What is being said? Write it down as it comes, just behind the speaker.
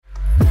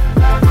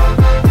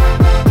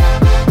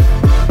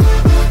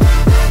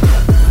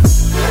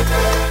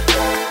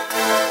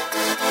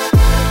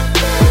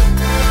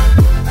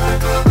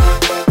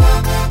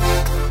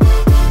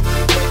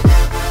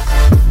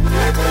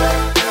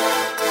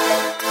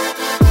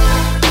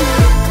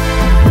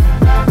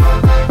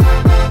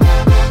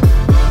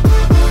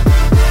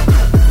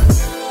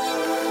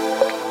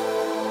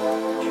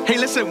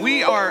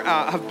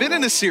have been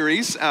in a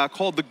series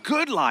called The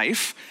Good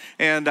Life,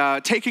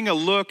 and taking a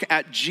look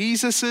at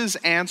Jesus's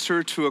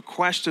answer to a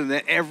question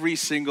that every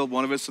single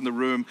one of us in the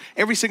room,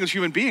 every single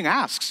human being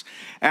asks.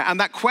 And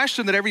that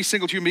question that every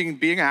single human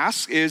being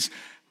asks is,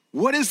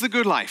 what is the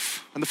good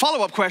life? And the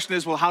follow-up question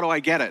is, well, how do I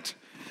get it?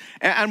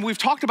 And we've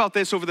talked about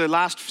this over the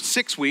last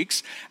 6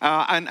 weeks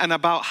and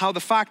about how the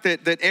fact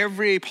that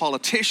every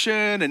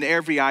politician and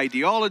every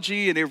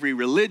ideology and every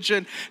religion,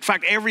 in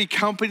fact, every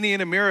company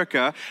in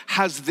America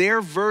has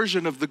their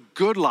version of the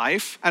good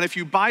life. And if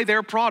you buy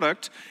their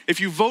product, if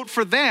you vote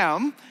for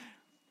them,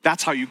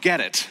 that's how you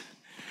get it.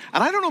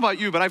 And I don't know about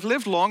you, but I've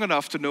lived long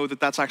enough to know that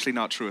that's actually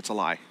not true. It's a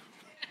lie.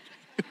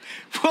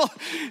 Well,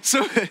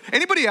 so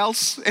anybody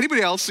else,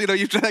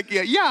 you're like,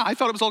 yeah, I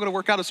thought it was all going to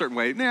work out a certain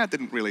way. Nah, it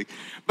didn't really.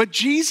 But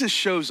Jesus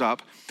shows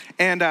up,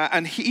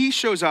 and he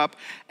shows up,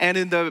 and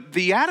in the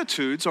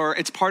Beatitudes, or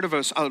it's part of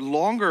a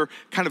longer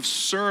kind of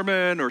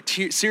sermon or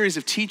series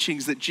of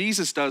teachings that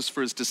Jesus does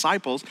for his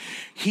disciples,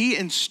 he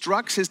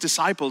instructs his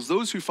disciples,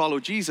 those who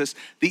follow Jesus,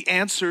 the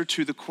answer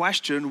to the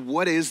question,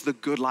 what is the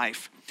good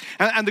life?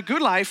 And the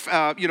good life,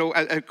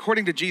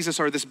 according to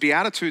Jesus, or this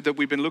beatitude that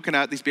we've been looking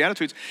at, these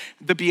beatitudes,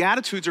 the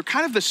beatitudes are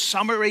kind of the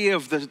summary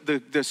of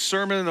the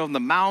Sermon on the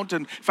Mount.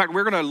 And in fact,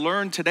 we're going to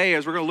learn today,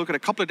 as we're going to look at a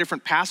couple of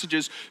different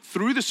passages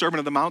through the Sermon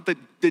on the Mount,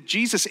 that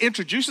Jesus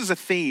introduces a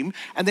theme,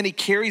 and then he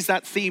carries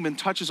that theme and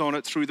touches on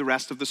it through the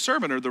rest of the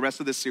sermon, or the rest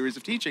of this series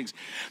of teachings.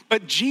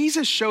 But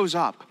Jesus shows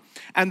up.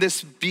 And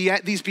these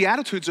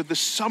Beatitudes are the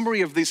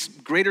summary of this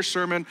greater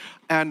sermon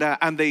and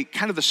the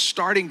kind of the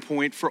starting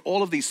point for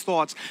all of these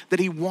thoughts that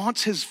he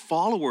wants his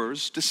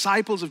followers,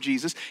 disciples of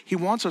Jesus, he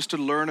wants us to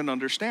learn and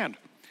understand.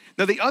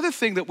 Now, the other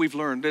thing that we've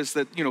learned is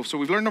that, so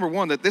we've learned number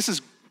one, that this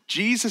is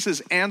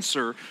Jesus's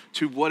answer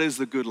to what is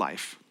the good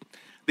life.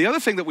 The other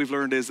thing that we've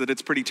learned is that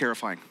it's pretty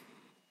terrifying.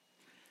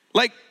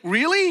 Like,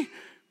 really?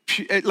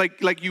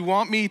 Like you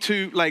want me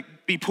to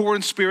be poor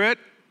in spirit?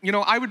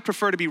 I would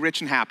prefer to be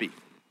rich and happy.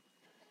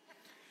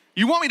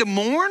 You want me to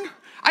mourn?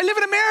 I live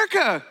in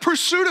America.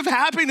 Pursuit of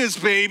happiness,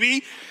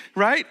 baby,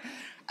 right?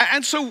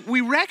 And so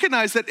we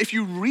recognize that if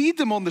you read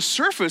them on the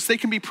surface, they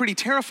can be pretty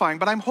terrifying.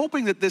 But I'm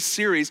hoping that this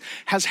series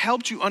has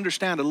helped you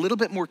understand a little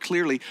bit more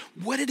clearly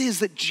what it is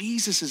that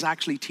Jesus is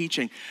actually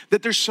teaching,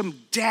 that there's some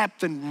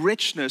depth and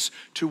richness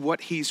to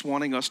what he's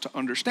wanting us to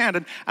understand.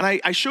 And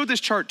I showed this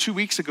chart 2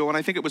 weeks ago, and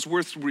I think it was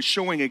worth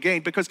showing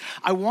again, because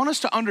I want us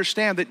to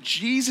understand that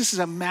Jesus is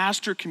a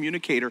master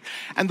communicator.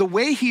 And the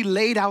way he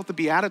laid out the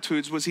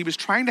Beatitudes was he was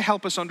trying to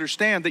help us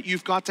understand that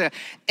you've got to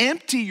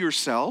empty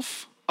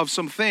yourself of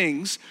some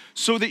things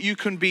so that you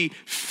can be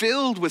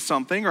filled with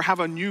something or have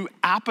a new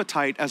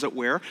appetite, as it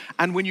were.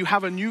 And when you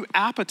have a new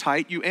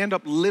appetite, you end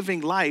up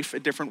living life a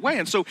different way.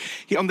 And so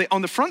on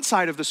the front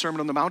side of the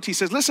Sermon on the Mount, he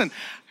says, listen,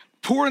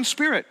 poor in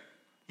spirit,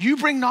 you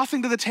bring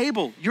nothing to the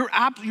table.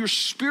 You're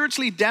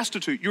spiritually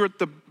destitute. You're at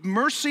the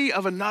mercy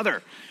of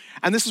another.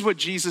 And this is what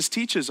Jesus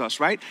teaches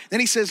us, right? Then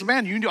he says,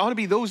 man, you ought to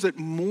be those that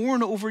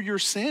mourn over your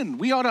sin.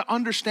 We ought to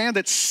understand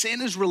that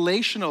sin is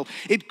relational.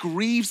 It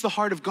grieves the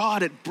heart of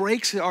God. It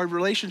breaks our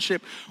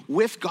relationship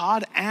with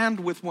God and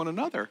with one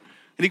another.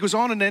 And he goes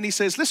on and then he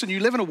says, listen, you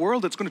live in a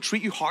world that's going to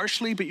treat you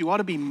harshly, but you ought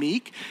to be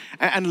meek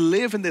and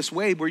live in this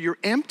way where you're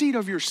emptied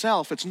of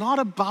yourself. It's not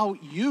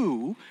about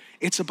you.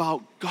 It's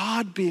about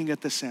God being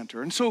at the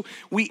center. And so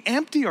we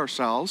empty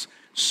ourselves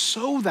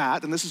so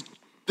that, and this is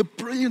the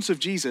brilliance of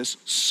Jesus,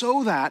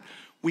 so that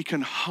we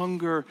can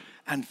hunger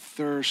and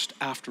thirst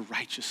after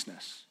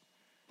righteousness.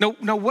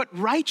 Now, what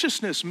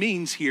righteousness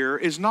means here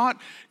is not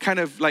kind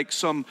of like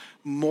some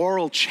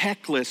moral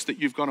checklist that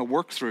you've got to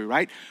work through,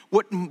 right?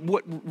 What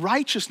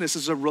righteousness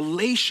is a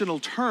relational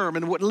term,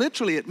 and what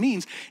literally it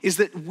means is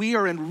that we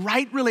are in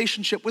right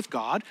relationship with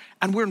God,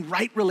 and we're in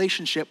right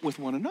relationship with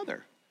one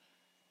another.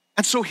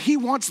 And so he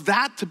wants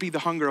that to be the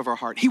hunger of our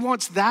heart. He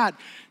wants that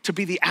to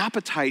be the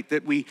appetite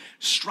that we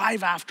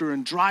strive after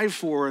and drive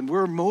for and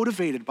we're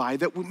motivated by.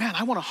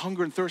 I want to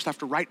hunger and thirst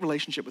after right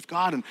relationship with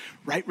God and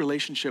right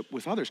relationship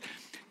with others.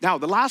 Now,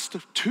 the last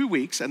 2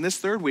 weeks and this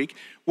third week,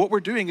 what we're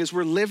doing is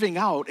we're living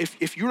out.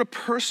 If you're a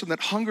person that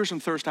hungers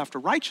and thirsts after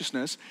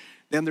righteousness,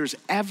 then there's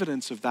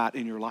evidence of that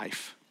in your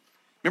life.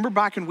 Remember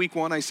back in week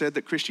 1, I said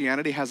that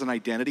Christianity has an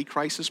identity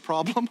crisis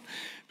problem?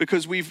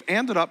 Because we've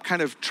ended up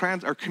kind of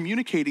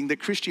communicating that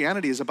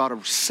Christianity is about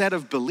a set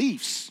of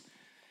beliefs.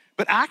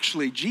 But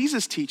actually,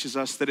 Jesus teaches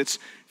us that it's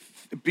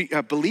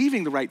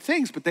believing the right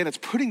things, but then it's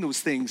putting those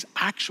things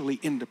actually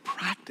into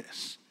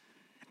practice.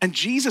 And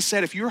Jesus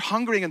said, if you're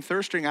hungering and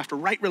thirsting after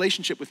right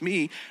relationship with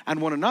me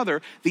and one another,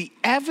 the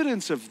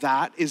evidence of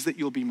that is that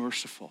you'll be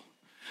merciful.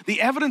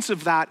 The evidence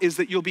of that is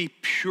that you'll be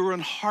pure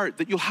in heart,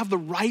 that you'll have the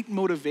right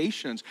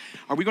motivations.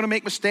 Are we going to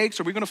make mistakes?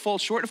 Are we going to fall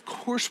short? Of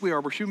course we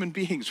are. We're human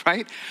beings,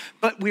 right?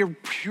 But we're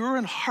pure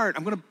in heart.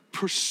 I'm going to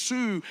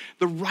pursue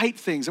the right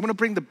things. I'm going to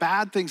bring the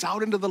bad things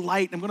out into the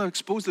light. I'm going to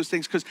expose those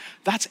things because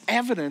that's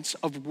evidence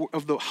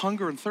of the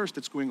hunger and thirst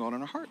that's going on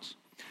in our hearts.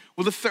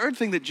 Well, the third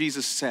thing that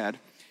Jesus said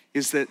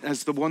is that,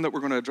 as the one that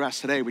we're going to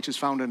address today, which is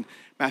found in,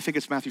 I think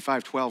it's Matthew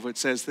 5:12, it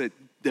says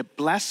that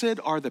blessed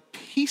are the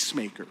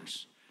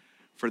peacemakers,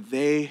 for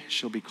they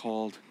shall be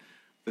called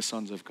the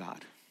sons of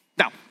God.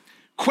 Now,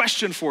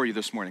 question for you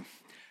this morning.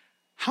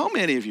 How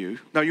many of you,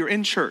 now you're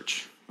in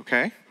church,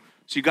 okay?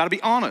 So you gotta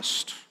be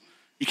honest.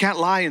 You can't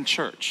lie in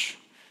church.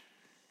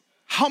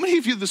 How many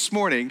of you this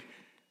morning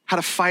had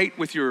a fight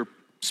with your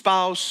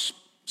spouse,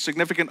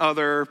 significant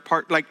other,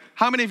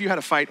 how many of you had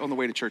a fight on the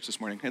way to church this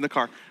morning in the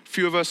car? A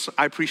few of us,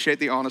 I appreciate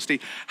the honesty.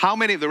 How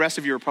many, the rest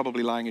of you are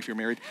probably lying if you're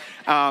married.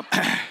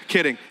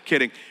 Kidding.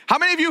 How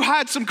many of you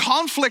had some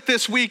conflict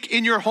this week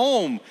in your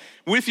home,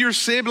 with your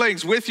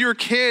siblings, with your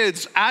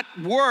kids, at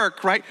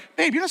work, right?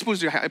 Babe, you're not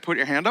supposed to put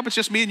your hand up. It's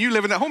just me and you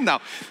living at home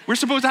now. We're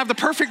supposed to have the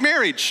perfect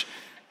marriage,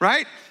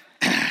 right?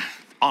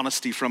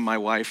 Honesty from my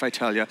wife, I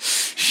tell you.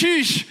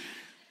 Sheesh.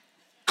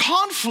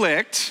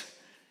 Conflict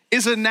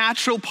is a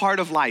natural part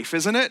of life,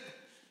 isn't it?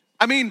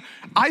 I mean,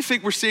 I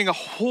think we're seeing a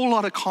whole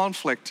lot of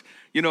conflict,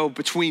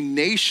 between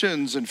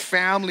nations and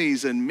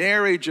families and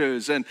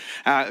marriages, and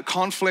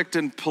conflict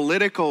in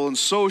political and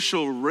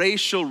social,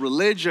 racial,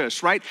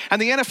 religious, right?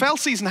 And the NFL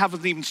season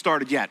hasn't even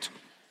started yet.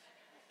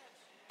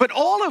 But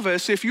all of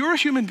us, if you're a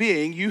human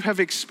being, you have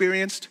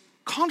experienced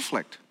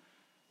conflict.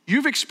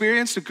 You've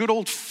experienced a good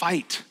old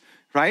fight,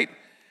 right?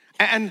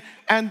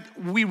 And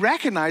we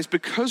recognize,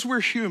 because we're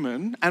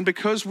human and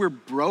because we're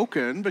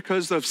broken,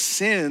 because of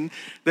sin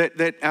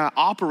that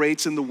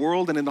operates in the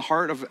world and in the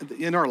heart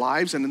in our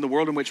lives and in the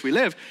world in which we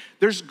live,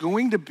 there's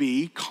going to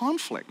be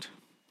conflict,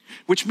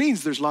 which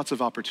means there's lots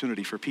of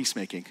opportunity for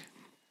peacemaking,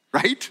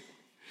 right?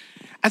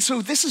 And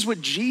so this is what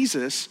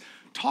Jesus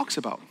talks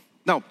about.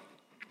 Now,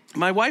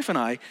 my wife and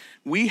I,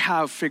 we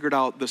have figured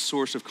out the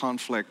source of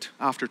conflict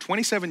after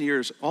 27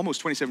 years, almost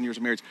 27 years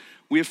of marriage.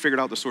 We have figured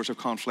out the source of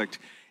conflict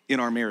in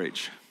our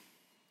marriage.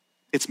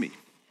 It's me.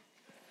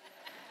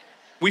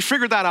 We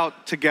figured that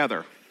out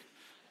together.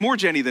 More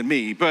Jenny than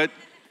me, but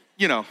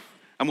and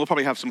we'll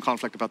probably have some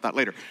conflict about that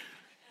later.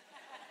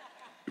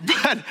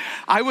 But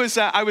I was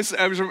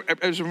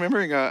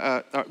remembering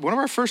one of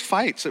our first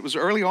fights. It was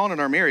early on in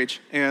our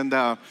marriage, and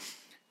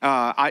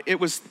it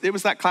was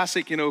that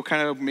classic,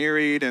 kind of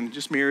married, and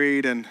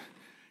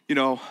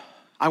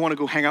I want to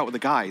go hang out with the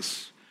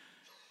guys.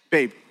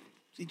 Babe,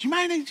 do you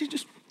mind if you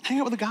just hang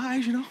out with the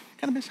guys, kind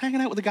of miss hanging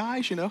out with the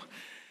guys, And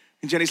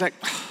Jenny's like,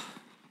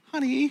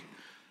 honey,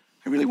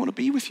 I really want to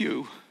be with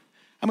you.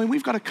 I mean,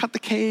 we've got to cut the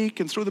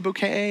cake and throw the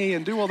bouquet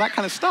and do all that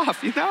kind of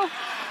stuff,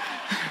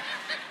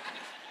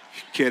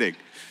 Kidding.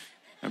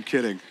 I'm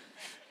kidding.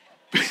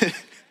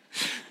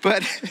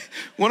 But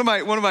one of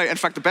my, in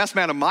fact, the best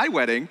man of my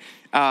wedding,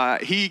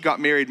 he got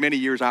married many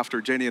years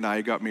after Jenny and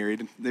I got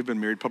married. They've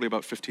been married probably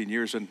about 15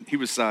 years. And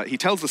he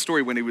tells the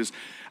story when he was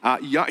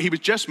young. He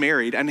was just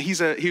married, and he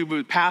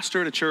was a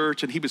pastor at a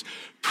church, and he was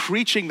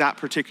preaching that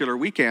particular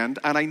weekend.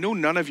 And I know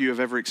none of you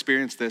have ever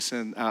experienced this,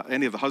 and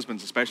any of the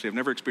husbands especially have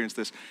never experienced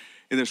this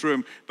in this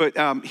room.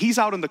 But he's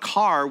out in the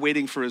car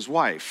waiting for his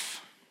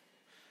wife.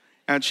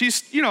 And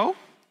she's,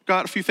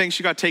 got a few things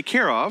she got to take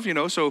care of,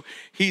 so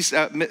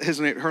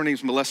her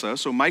name's Melissa.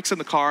 So Mike's in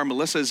the car,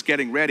 Melissa's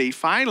getting ready.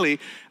 Finally,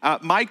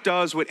 Mike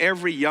does what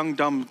every young,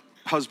 dumb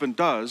husband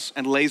does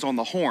and lays on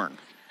the horn.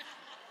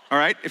 All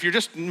right? If you're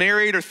just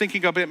married or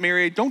thinking of getting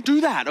married, don't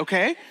do that,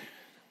 okay?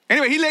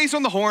 Anyway, he lays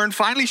on the horn.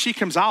 Finally, she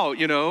comes out,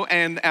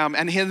 and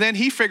then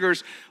he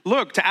figures,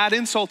 look, to add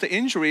insult to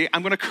injury,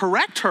 I'm going to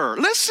correct her.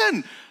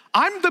 Listen,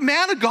 I'm the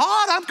man of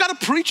God. I've got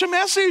to preach a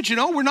message,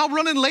 We're not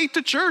running late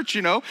to church,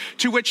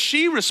 To which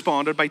she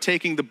responded by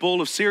taking the bowl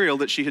of cereal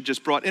that she had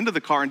just brought into the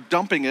car and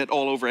dumping it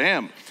all over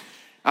him.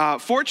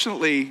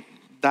 Fortunately,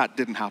 that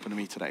didn't happen to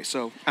me today.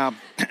 So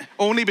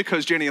only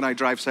because Jenny and I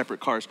drive separate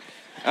cars,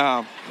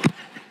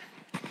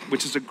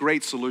 which is a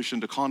great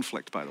solution to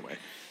conflict, by the way.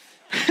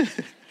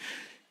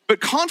 But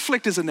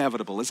conflict is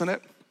inevitable, isn't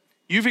it?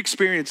 You've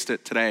experienced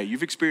it today.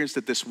 You've experienced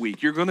it this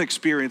week. You're going to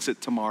experience it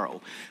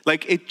tomorrow.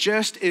 It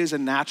just is a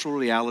natural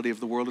reality of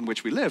the world in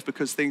which we live,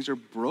 because things are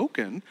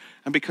broken,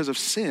 and because of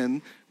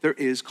sin, there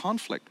is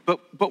conflict. But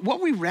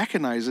what we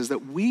recognize is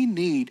that we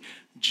need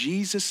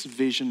Jesus'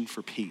 vision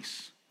for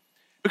peace,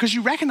 because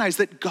you recognize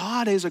that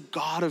God is a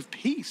God of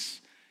peace.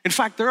 In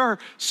fact, there are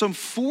some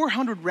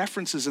 400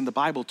 references in the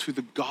Bible to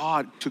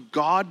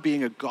God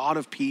being a God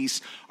of peace,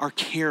 or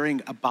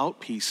caring about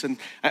peace. And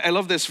I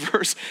love this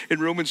verse in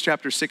Romans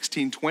chapter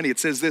 16:20. It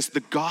says this: the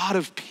God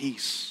of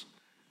peace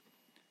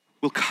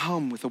will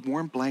come with a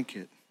warm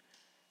blanket.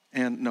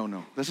 And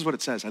no, this is what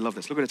it says. I love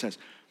this. Look what it says.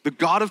 The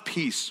God of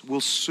peace will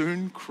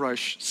soon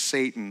crush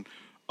Satan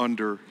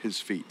under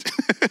his feet.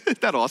 Isn't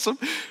that awesome?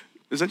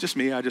 Is that just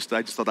me? I just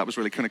thought that was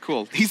really kind of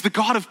cool. He's the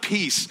God of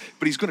peace,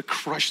 but he's going to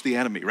crush the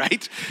enemy,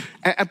 right?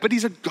 But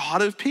he's a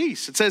God of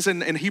peace. It says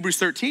in Hebrews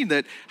 13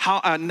 that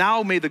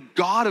now may the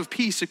God of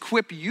peace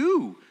equip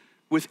you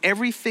with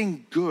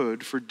everything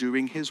good for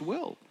doing his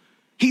will.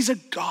 He's a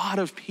God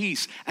of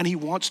peace, and he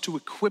wants to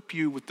equip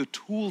you with the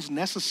tools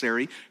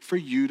necessary for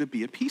you to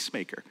be a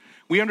peacemaker.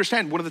 We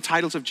understand one of the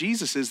titles of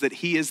Jesus is that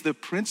he is the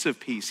Prince of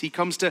Peace. He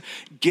comes to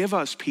give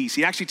us peace.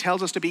 He actually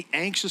tells us to be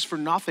anxious for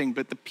nothing,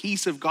 but the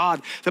peace of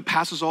God that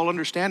passes all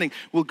understanding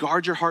will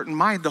guard your heart and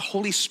mind. The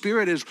Holy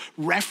Spirit is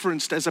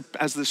referenced as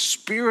the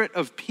Spirit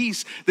of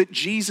peace that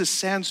Jesus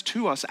sends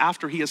to us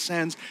after he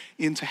ascends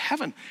into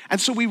heaven.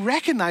 And so we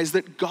recognize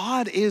that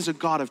God is a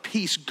God of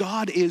peace.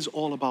 God is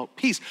all about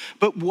peace.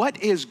 But what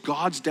is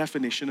God's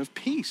definition of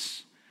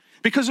peace?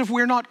 Because if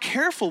we're not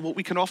careful, what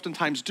we can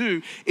oftentimes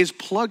do is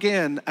plug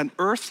in an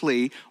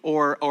earthly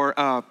or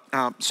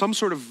some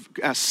sort of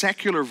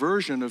secular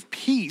version of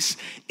peace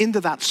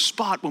into that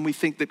spot when we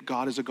think that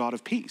God is a God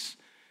of peace.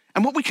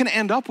 And what we can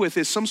end up with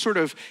is some sort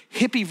of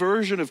hippie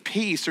version of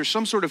peace, or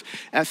some sort of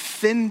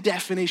thin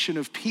definition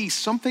of peace,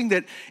 something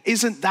that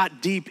isn't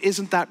that deep,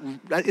 isn't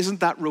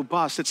that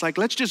robust. It's like,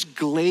 let's just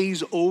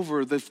glaze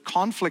over the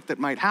conflict that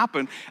might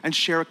happen and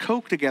share a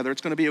Coke together.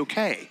 It's going to be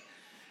okay.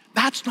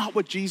 That's not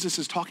what Jesus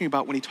is talking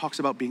about when he talks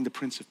about being the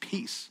Prince of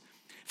Peace.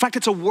 In fact,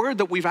 it's a word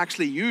that we've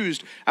actually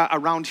used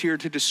around here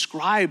to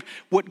describe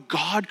what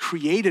God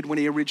created when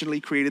he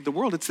originally created the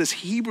world. It's this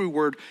Hebrew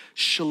word,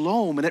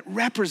 shalom, and it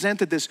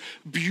represented this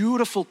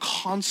beautiful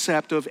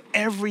concept of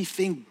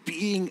everything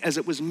being as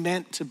it was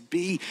meant to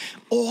be.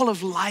 All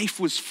of life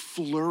was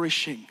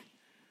flourishing.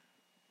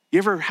 You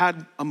ever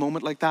had a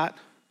moment like that?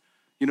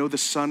 You know, the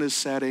sun is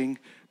setting,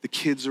 the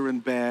kids are in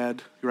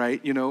bed,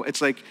 right? You know,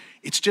 it's like,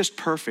 it's just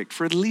perfect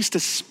for at least a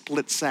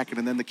split second,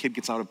 and then the kid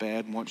gets out of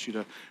bed and wants you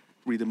to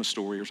read them a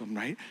story or something,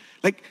 right?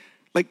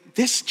 Like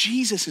this,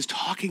 Jesus is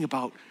talking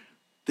about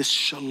this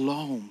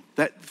shalom,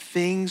 that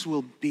things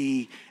will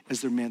be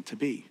as they're meant to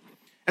be.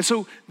 And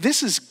so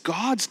this is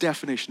God's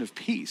definition of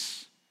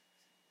peace.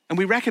 And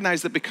we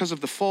recognize that because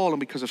of the fall and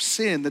because of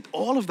sin, that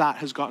all of that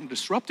has gotten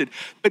disrupted,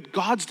 but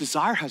God's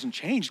desire hasn't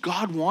changed.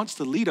 God wants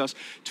to lead us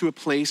to a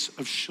place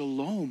of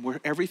shalom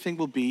where everything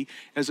will be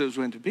as it was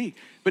meant to be.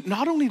 But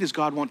not only does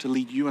God want to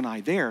lead you and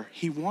I there,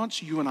 he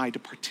wants you and I to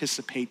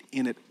participate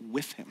in it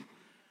with him.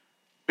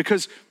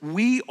 Because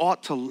we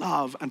ought to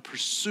love and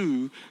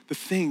pursue the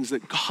things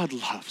that God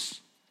loves.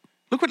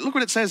 Look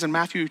what it says in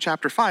Matthew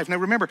chapter 5. Now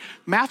remember,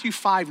 Matthew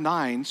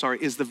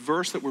 5:9, is the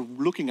verse that we're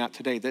looking at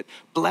today, that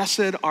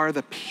blessed are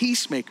the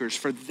peacemakers,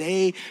 for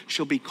they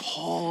shall be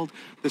called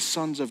the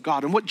sons of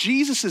God. And what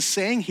Jesus is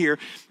saying here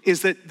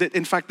is that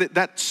in fact,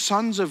 that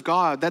sons of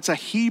God, that's a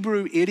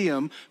Hebrew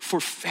idiom for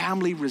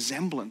family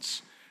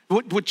resemblance.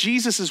 What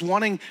Jesus is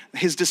wanting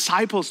his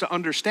disciples to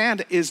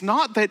understand is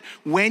not that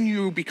when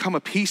you become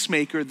a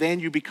peacemaker, then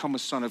you become a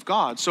son of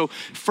God. So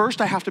first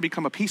I have to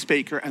become a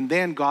peacemaker, and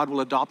then God will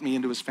adopt me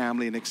into his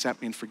family and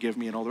accept me and forgive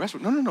me and all the rest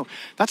of it. No.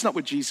 That's not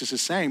what Jesus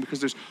is saying, because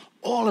there's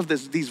all of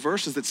these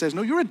verses that says,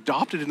 no, you're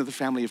adopted into the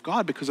family of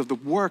God because of the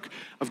work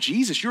of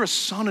Jesus. You're a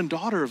son and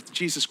daughter of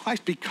Jesus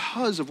Christ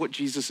because of what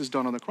Jesus has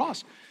done on the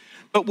cross.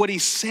 But what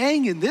he's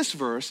saying in this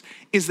verse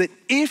is that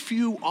if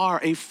you are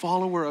a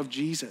follower of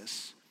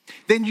Jesus,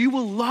 then you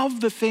will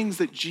love the things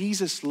that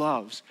Jesus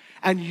loves,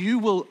 and you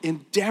will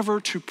endeavor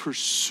to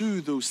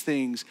pursue those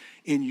things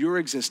in your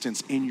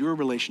existence, in your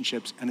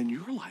relationships, and in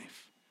your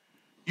life.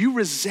 You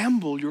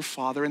resemble your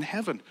Father in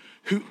heaven,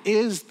 who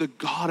is the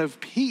God of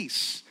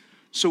peace.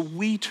 So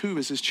we too,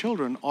 as his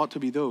children, ought to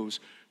be those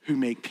who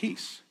make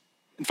peace.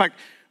 In fact,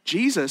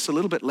 Jesus, a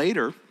little bit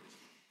later,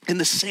 in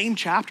the same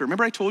chapter,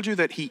 remember I told you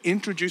that he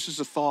introduces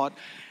a thought,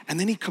 and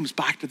then he comes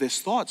back to this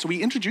thought. So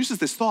he introduces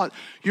this thought,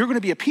 you're going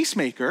to be a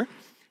peacemaker.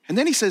 And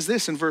then he says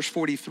this in verse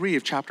 43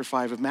 of chapter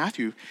 5 of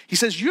Matthew. He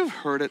says, you've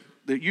heard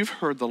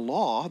the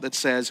law that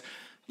says,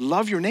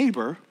 love your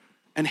neighbor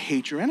and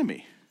hate your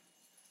enemy.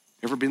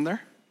 Ever been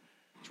there?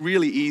 It's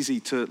really easy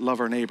to love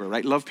our neighbor,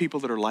 right? Love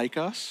people that are like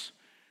us.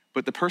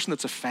 But the person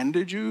that's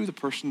offended you, the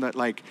person that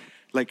like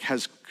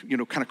has,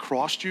 kind of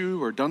crossed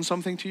you or done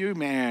something to you,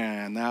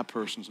 man, that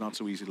person's not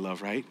so easy to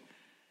love, right?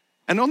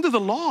 And under the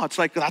law, it's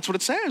like, that's what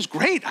it says.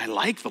 Great, I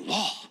like the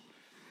law.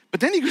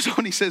 But then he goes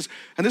on, he says,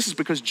 and this is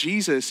because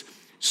Jesus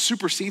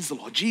supersedes the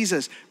law.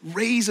 Jesus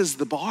raises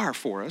the bar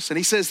for us. And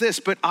he says this,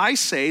 but I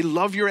say,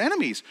 love your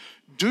enemies.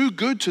 Do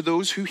good to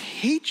those who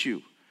hate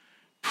you.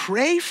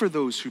 Pray for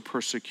those who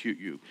persecute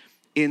you.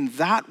 In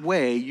that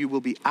way, you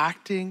will be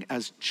acting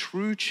as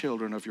true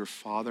children of your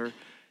Father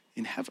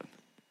in heaven.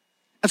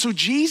 And so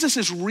Jesus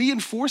is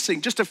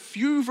reinforcing, just a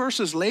few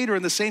verses later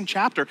in the same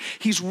chapter,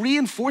 he's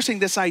reinforcing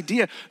this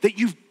idea that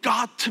you've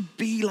got to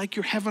be like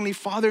your Heavenly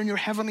Father, and your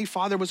Heavenly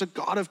Father was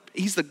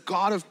he's the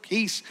God of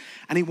peace,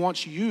 and he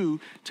wants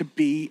you to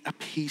be a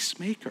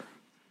peacemaker.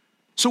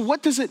 So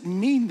what does it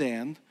mean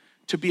then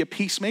to be a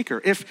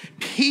peacemaker? If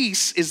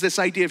peace is this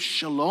idea of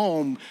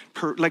shalom,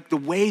 like the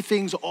way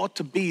things ought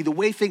to be, the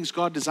way things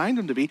God designed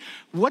them to be,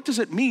 what does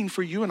it mean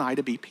for you and I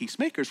to be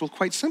peacemakers? Well,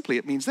 quite simply,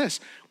 it means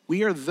this.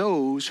 We are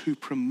those who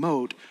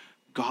promote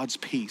God's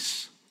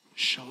peace,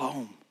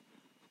 shalom,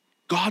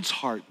 God's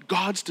heart,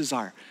 God's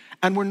desire.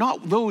 And we're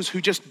not those who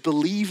just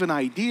believe an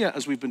idea,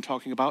 as we've been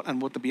talking about, and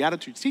what the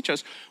Beatitudes teach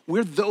us.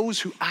 We're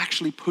those who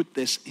actually put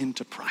this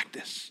into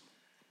practice.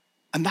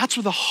 And that's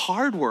where the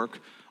hard work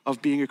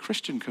of being a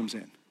Christian comes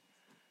in.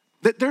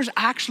 That there's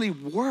actually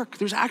work,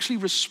 there's actually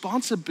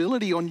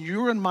responsibility on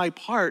your and my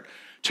part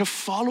to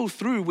follow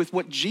through with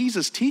what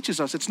Jesus teaches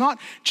us. It's not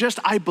just,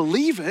 I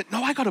believe it.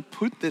 No, I got to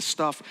put this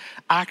stuff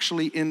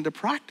actually into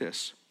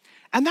practice.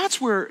 And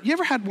that's where, you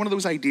ever had one of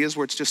those ideas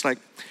where it's just like,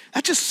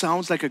 that just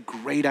sounds like a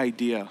great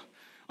idea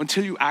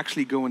until you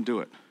actually go and do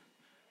it?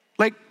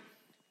 Like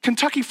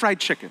Kentucky Fried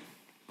Chicken.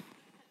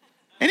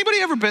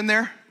 Anybody ever been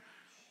there?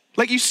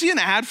 Like you see an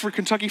ad for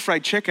Kentucky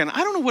Fried Chicken.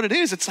 I don't know what it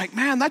is. It's like,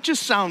 man, that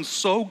just sounds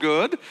so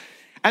good.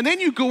 And then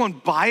you go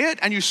and buy it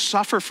and you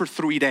suffer for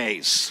 3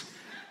 days.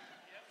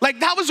 Like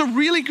that was a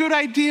really good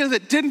idea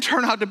that didn't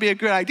turn out to be a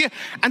good idea.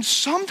 And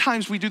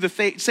sometimes we do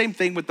the same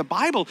thing with the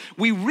Bible.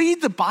 We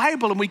read the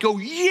Bible and we go,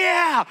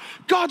 yeah,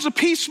 God's a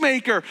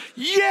peacemaker.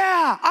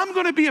 Yeah, I'm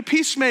gonna be a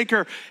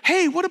peacemaker.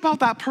 Hey, what about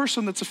that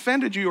person that's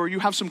offended you or you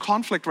have some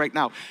conflict right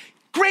now?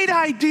 Great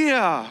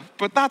idea,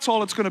 but that's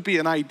all it's gonna be,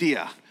 an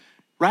idea,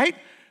 right?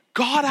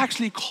 God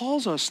actually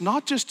calls us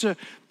not just to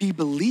be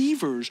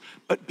believers,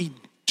 but be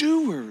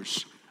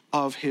doers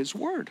of his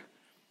word.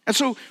 And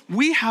so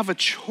we have a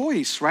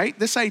choice, right?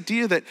 This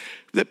idea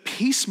that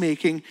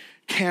peacemaking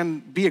can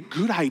be a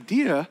good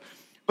idea,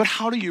 but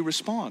how do you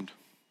respond?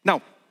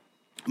 Now,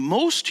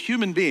 most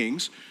human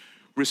beings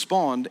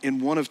respond in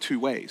one of two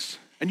ways.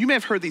 And you may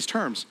have heard these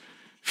terms,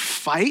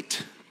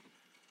 fight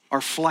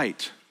or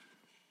flight.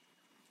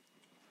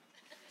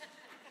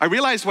 I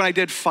realized when I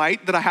did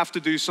fight that I have to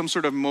do some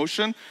sort of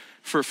motion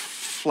for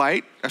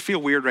flight. I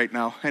feel weird right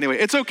now. Anyway,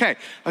 it's okay.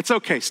 It's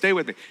okay. Stay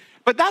with me.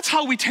 But that's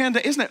how we tend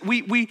to, isn't it?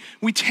 We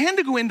tend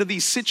to go into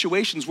these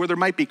situations where there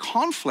might be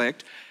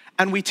conflict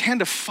and we tend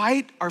to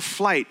fight or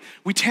flight.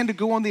 We tend to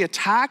go on the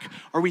attack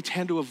or we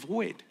tend to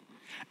avoid.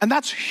 And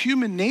that's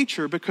human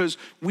nature because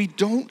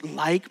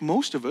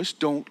most of us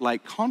don't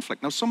like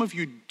conflict. Now, some of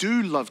you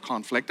do love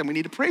conflict and we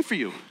need to pray for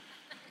you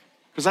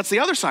because that's the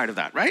other side of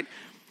that, right?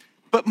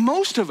 But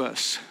most of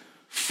us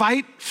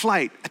fight,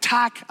 flight,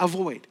 attack,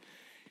 avoid.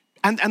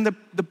 And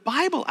the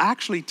Bible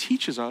actually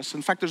teaches us,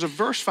 in fact, there's a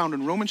verse found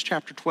in Romans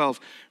chapter 12,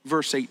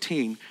 verse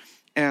 18.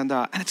 And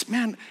it's,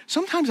 man,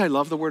 sometimes I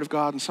love the Word of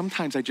God and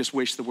sometimes I just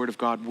wish the Word of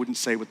God wouldn't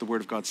say what the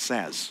Word of God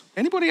says.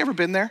 Anybody ever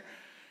been there?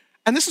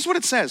 And this is what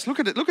it says. Look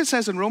at it. Look, it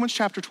says in Romans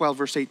chapter 12,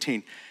 verse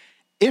 18,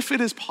 if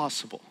it is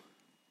possible.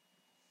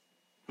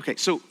 Okay,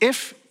 so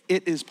if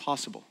it is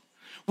possible,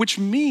 which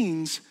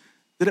means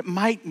that it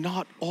might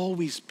not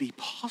always be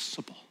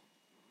possible.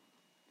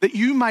 That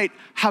you might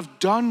have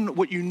done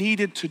what you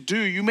needed to do.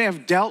 You may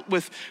have dealt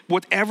with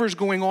whatever's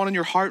going on in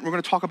your heart, and we're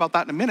gonna talk about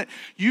that in a minute.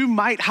 You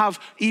might have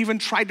even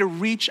tried to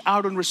reach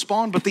out and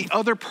respond, but the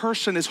other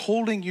person is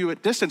holding you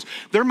at distance.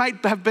 There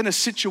might have been a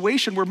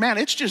situation where, man,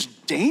 it's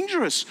just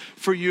dangerous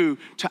for you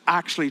to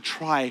actually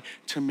try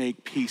to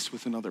make peace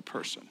with another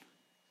person.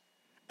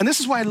 And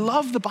this is why I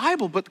love the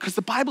Bible, but because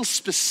the Bible's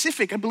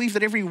specific. I believe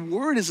that every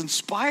word is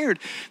inspired,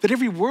 that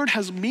every word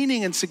has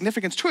meaning and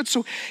significance to it.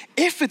 So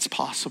if it's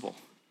possible,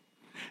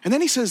 and then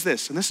he says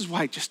this, and this is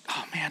why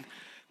oh man,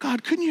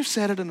 God, couldn't you have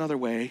said it another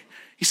way?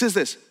 He says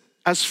this,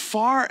 as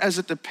far as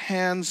it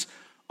depends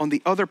on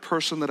the other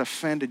person that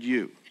offended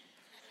you.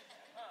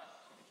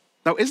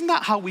 Now, isn't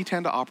that how we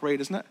tend to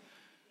operate, isn't it?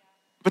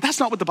 But that's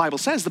not what the Bible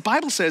says. The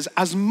Bible says,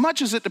 as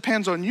much as it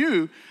depends on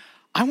you,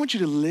 I want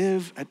you to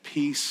live at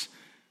peace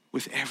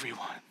with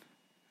everyone.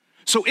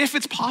 So if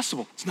it's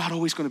possible, it's not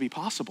always going to be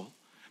possible.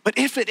 But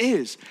if it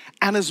is,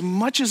 and as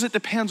much as it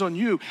depends on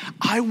you,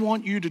 I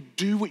want you to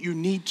do what you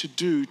need to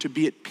do to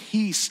be at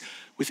peace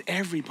with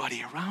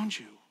everybody around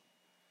you.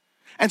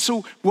 And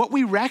so what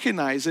we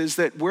recognize is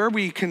that where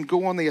we can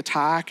go on the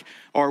attack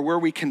or where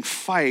we can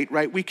fight,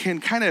 right, we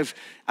can kind of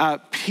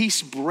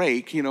peace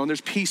break, and there's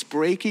peace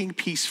breaking,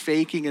 peace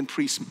faking, and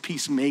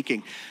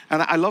peacemaking.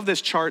 And I love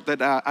this chart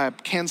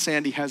that Ken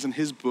Sande has in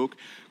his book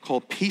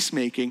called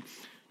Peacemaking,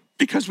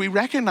 because we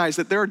recognize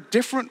that there are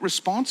different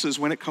responses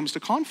when it comes to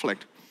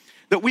conflict.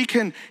 That we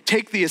can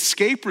take the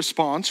escape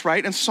response,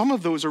 right? And some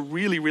of those are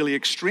really, really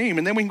extreme.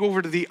 And then we can go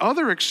over to the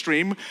other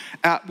extreme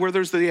where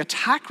there's the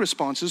attack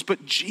responses.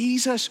 But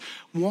Jesus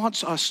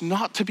wants us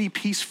not to be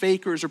peace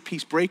fakers or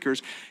peace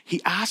breakers.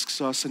 He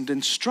asks us and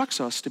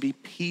instructs us to be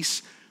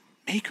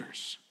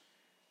peacemakers.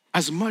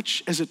 As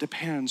much as it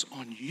depends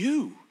on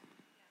you,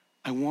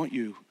 I want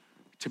you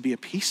to be a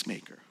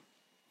peacemaker.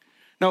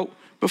 Now,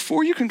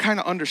 before you can kind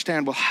of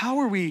understand, well, how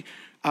are we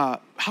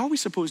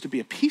supposed to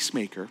be a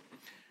peacemaker?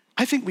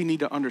 I think we need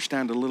to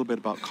understand a little bit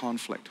about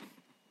conflict.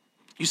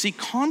 You see,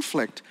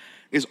 conflict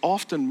is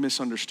often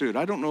misunderstood.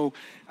 I don't know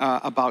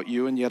about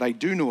you, and yet I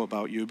do know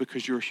about you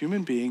because you're a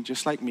human being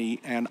just like me,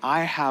 and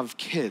I have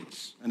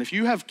kids. And if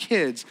you have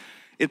kids,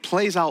 it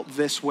plays out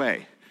this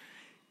way.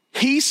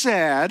 He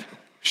said,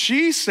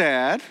 she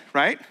said,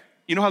 right?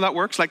 You know how that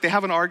works? Like they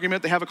have an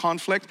argument, they have a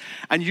conflict,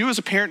 and you as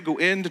a parent go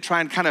in to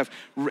try and kind of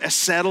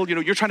settle,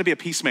 you're trying to be a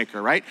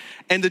peacemaker, right?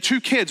 And the two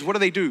kids, what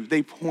do?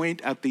 They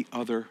point at the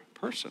other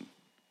person.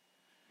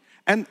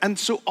 And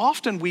so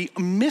often we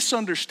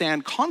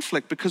misunderstand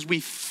conflict because we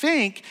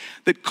think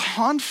that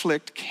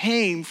conflict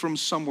came from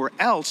somewhere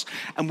else.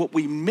 And what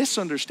we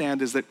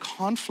misunderstand is that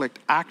conflict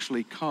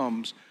actually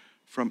comes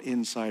from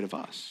inside of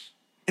us.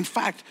 In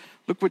fact,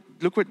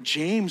 look what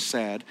James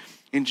said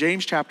in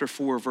James chapter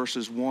 4,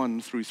 verses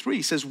 1 through 3.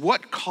 He says,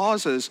 what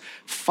causes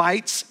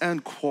fights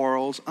and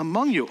quarrels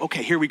among you?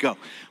 Okay, here we go.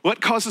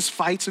 What causes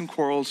fights and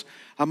quarrels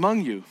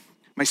among you?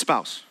 My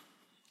spouse.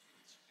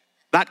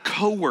 That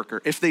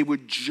coworker, if they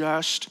would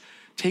just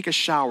take a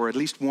shower at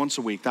least once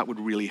a week, that would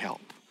really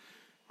help,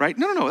 right?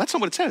 No, that's not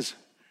what it says.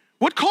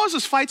 What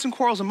causes fights and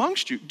quarrels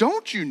amongst you?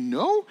 Don't you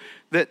know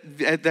that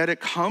it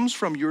comes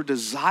from your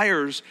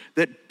desires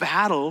that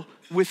battle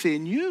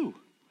within you?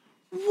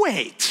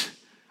 Wait,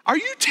 are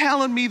you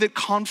telling me that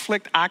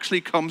conflict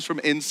actually comes from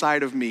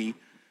inside of me?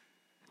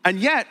 And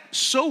yet,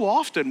 so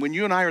often when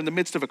you and I are in the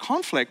midst of a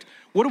conflict,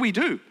 what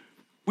do?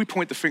 We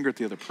point the finger at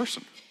the other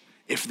person.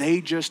 If they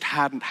just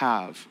hadn't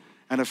have,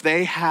 and if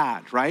they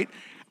had, right?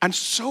 And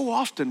so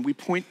often we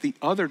point the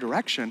other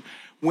direction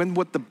when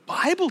what the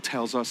Bible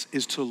tells us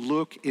is to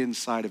look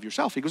inside of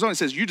yourself. He goes on and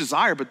says, you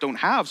desire but don't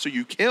have, so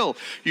you kill.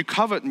 You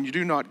covet and you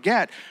do not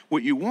get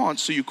what you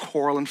want, so you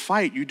quarrel and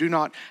fight. You do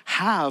not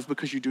have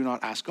because you do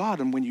not ask God.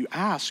 And when you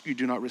ask, you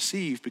do not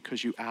receive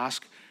because you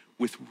ask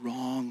with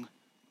wrong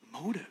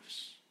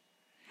motives.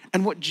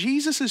 And what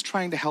Jesus is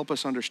trying to help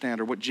us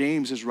understand, or what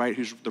James is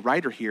who's the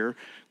writer here,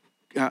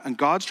 and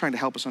God's trying to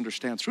help us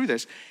understand through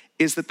this,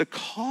 is that the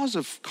cause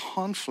of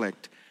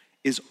conflict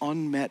is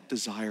unmet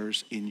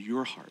desires in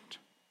your heart.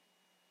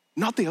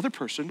 Not the other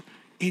person,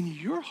 in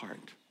your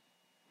heart.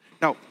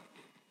 Now,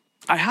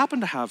 I happen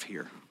to have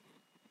here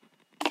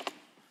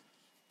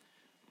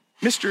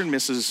Mr. and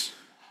Mrs.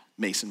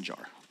 Mason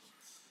jar.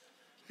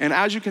 And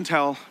as you can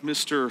tell,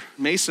 Mr.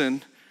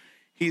 Mason,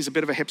 he's a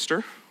bit of a hipster,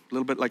 a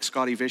little bit like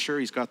Scotty Vischer.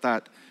 He's got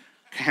that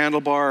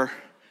handlebar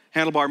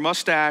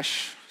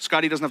mustache.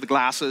 Scotty doesn't have the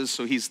glasses,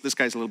 so this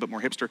guy's a little bit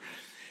more hipster.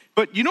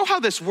 But you know how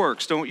this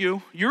works, don't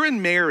you? You're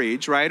in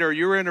marriage, right? Or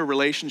you're in a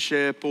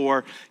relationship,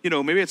 or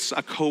maybe it's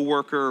a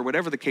coworker or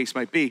whatever the case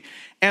might be.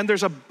 And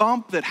there's a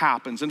bump that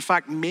happens. In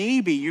fact,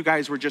 maybe you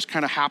guys were just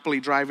kind of happily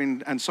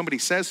driving and somebody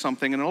says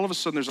something and all of a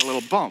sudden there's a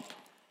little bump.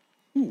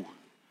 Ooh.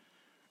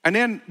 And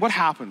then what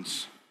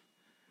happens?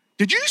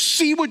 Did you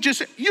see what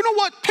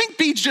pink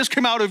beads just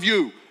came out of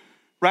you,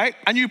 right?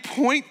 And you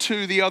point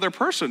to the other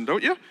person,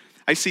 don't you?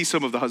 I see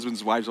some of the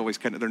husbands and wives always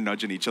they're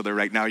nudging each other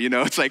right now,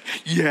 it's like,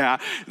 yeah,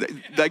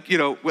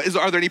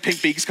 are there any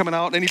pink beads coming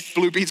out, any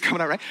blue beads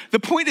coming out, right? The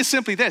point is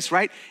simply this,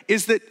 right,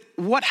 is that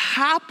what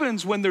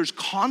happens when there's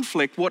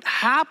conflict, what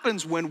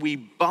happens when we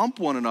bump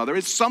one another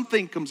is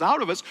something comes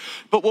out of us,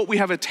 but what we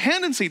have a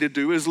tendency to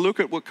do is look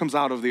at what comes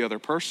out of the other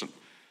person.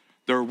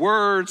 Their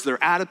words,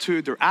 their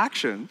attitude, their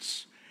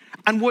actions.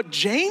 And what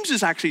James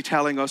is actually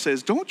telling us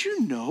is, don't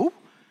you know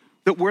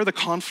that where the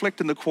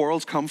conflict and the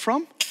quarrels come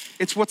from?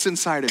 It's what's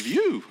inside of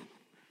you.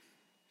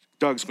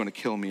 Doug's going to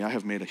kill me. I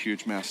have made a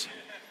huge mess.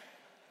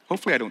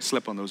 Hopefully I don't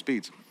slip on those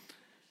beads.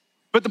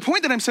 But the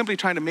point that I'm simply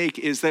trying to make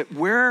is that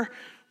where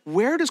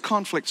does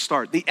conflict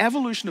start? The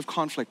evolution of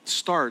conflict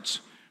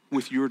starts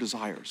with your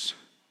desires.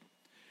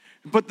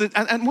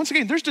 And once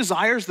again, there's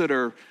desires that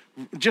are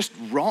just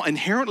wrong,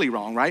 inherently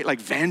wrong, right? Like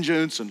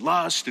vengeance and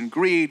lust and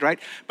greed, right?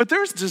 But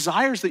there's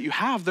desires that you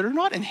have that are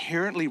not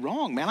inherently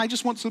wrong, man. I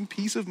just want some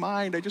peace of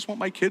mind. I just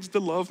want my kids to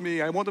love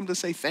me. I want them to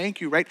say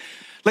thank you, right?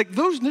 Like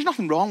there's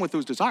nothing wrong with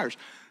those desires.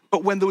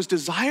 But when those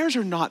desires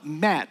are not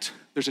met,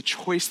 there's a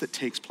choice that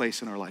takes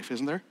place in our life,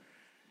 isn't there?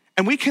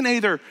 And we can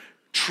either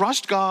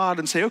trust God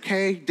and say,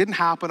 okay, didn't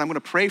happen. I'm going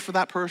to pray for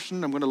that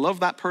person. I'm going to love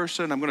that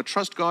person. I'm going to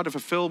trust God to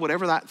fulfill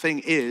whatever that thing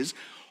is.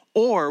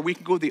 Or we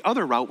can go the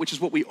other route, which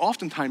is what we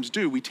oftentimes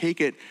do. We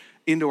take it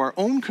into our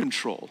own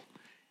control.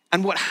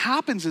 And what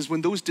happens is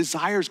when those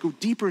desires go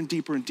deeper and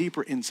deeper and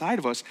deeper inside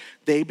of us,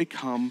 they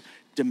become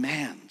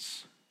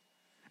demands.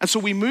 And so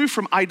we move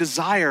from I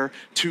desire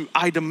to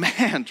I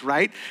demand,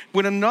 right?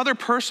 When another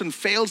person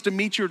fails to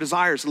meet your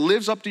desires,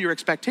 lives up to your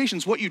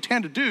expectations, what you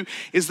tend to do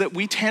is that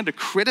we tend to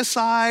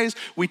criticize,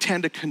 we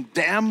tend to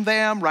condemn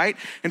them, right?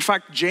 In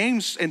fact,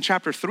 James in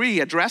chapter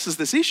 3 addresses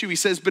this issue. He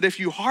says, but if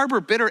you harbor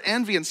bitter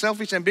envy and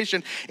selfish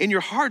ambition in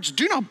your hearts,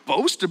 do not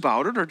boast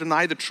about it or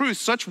deny the truth.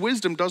 Such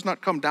wisdom does not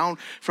come down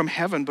from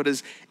heaven, but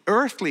is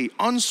earthly,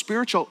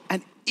 unspiritual,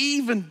 and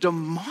even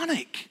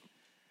demonic.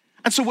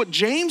 And so what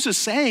James is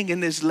saying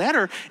in this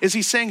letter is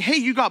he's saying, hey,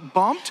 you got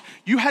bumped.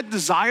 You had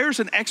desires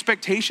and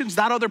expectations.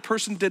 That other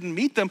person didn't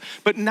meet them.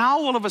 But now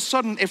all of a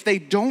sudden, if they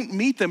don't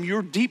meet them,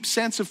 your deep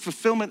sense of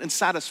fulfillment and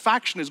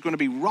satisfaction is going to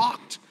be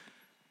rocked.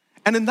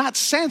 And in that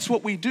sense,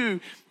 what we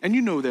do, and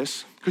you know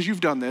this because you've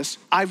done this,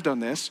 I've done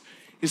this,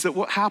 is that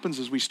what happens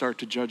is we start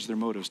to judge their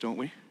motives, don't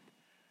we?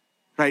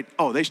 Right?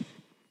 Oh,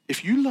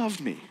 if you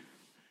loved me,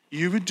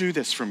 you would do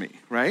this for me,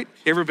 right?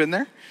 You ever been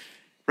there?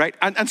 Right?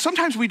 And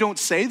sometimes we don't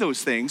say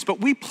those things, but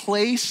we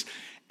place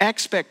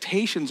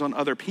expectations on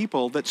other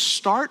people that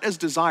start as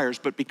desires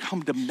but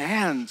become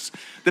demands.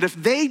 That if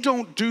they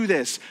don't do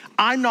this,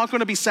 I'm not going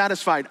to be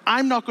satisfied.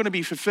 I'm not going to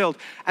be fulfilled.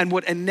 And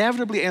what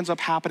inevitably ends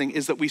up happening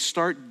is that we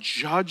start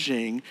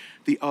judging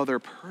the other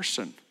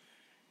person.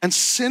 And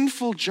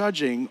sinful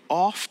judging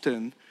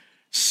often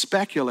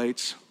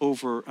speculates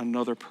over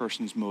another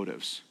person's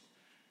motives.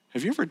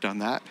 Have you ever done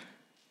that?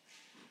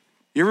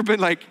 You ever been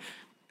like,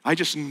 I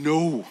just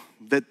know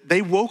that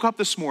they woke up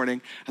this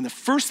morning and the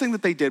first thing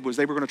that they did was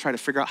they were going to try to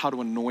figure out how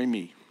to annoy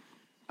me.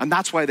 And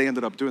that's why they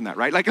ended up doing that,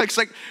 right? Like it's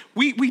like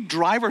we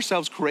drive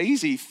ourselves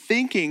crazy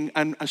thinking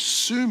and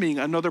assuming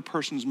another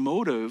person's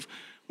motive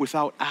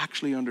without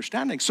actually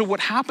understanding. So what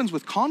happens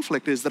with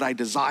conflict is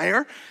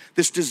that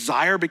this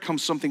desire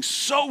becomes something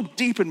so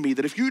deep in me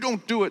that if you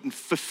don't do it and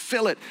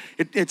fulfill it,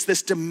 it's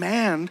this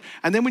demand.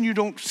 And then when you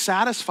don't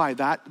satisfy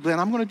that, then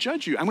I'm going to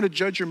judge you. I'm going to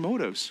judge your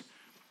motives.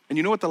 And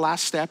you know what the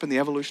last step in the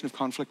evolution of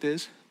conflict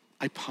is?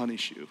 I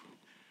punish you.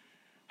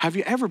 Have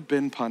you ever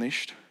been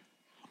punished?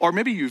 Or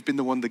maybe you've been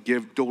the one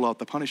that dole out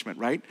the punishment,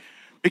 right?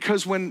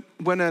 Because when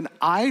an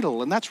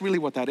idol, and that's really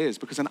what that is,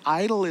 because an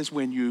idol is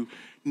when you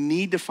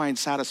need to find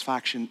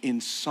satisfaction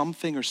in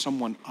something or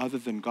someone other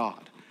than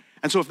God.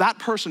 And so if that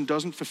person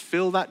doesn't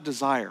fulfill that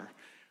desire,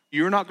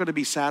 you're not going to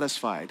be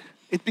satisfied.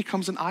 It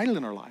becomes an idol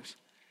in our lives.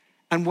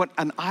 And what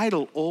an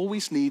idol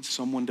always needs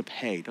someone to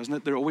pay, doesn't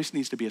it? There always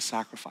needs to be a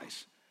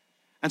sacrifice.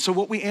 And so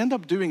what we end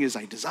up doing is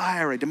I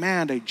desire, I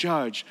demand, I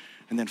judge,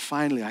 and then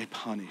finally I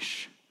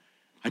punish.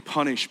 I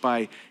punish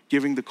by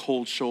giving the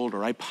cold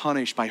shoulder. I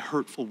punish by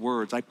hurtful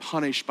words. I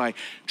punish by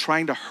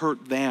trying to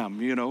hurt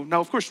them, you know.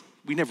 Now, of course,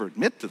 we never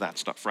admit to that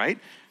stuff, right?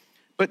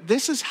 But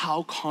this is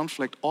how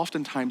conflict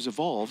oftentimes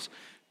evolves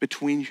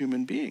between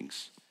human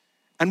beings.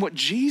 And what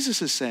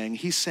Jesus is saying,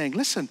 he's saying,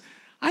 listen,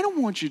 I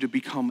don't want you to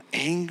become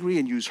angry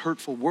and use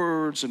hurtful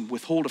words and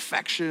withhold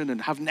affection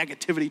and have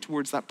negativity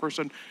towards that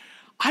person.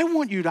 I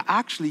want you to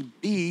actually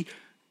be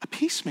a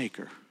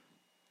peacemaker.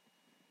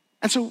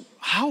 And so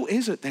how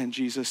is it then,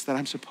 Jesus, that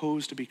I'm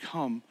supposed to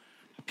become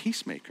a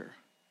peacemaker?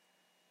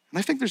 And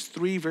I think there's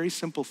three very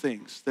simple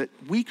things that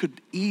we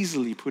could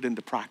easily put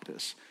into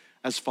practice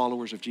as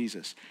followers of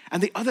Jesus.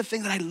 And the other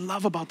thing that I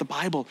love about the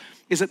Bible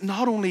is that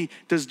not only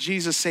does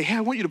Jesus say, hey,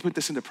 I want you to put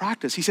this into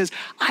practice. He says,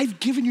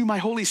 I've given you my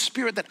Holy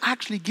Spirit that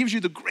actually gives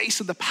you the grace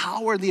and the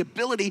power and the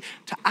ability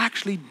to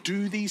actually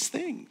do these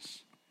things.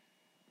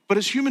 But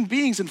as human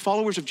beings and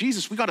followers of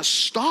Jesus, we got to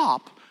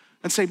stop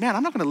and say, man,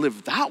 I'm not going to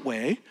live that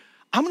way.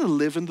 I'm going to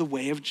live in the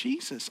way of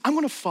Jesus. I'm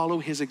going to follow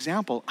his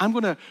example. I'm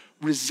going to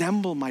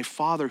resemble my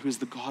Father, who's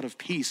the God of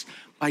peace,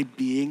 by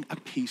being a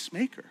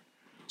peacemaker.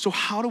 So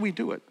how do we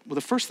do it? Well,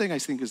 the first thing I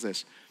think is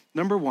this.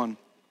 Number one,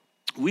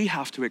 we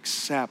have to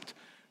accept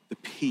the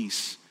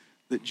peace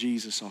that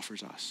Jesus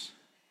offers us.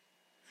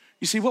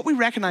 You see, what we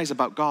recognize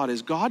about God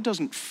is God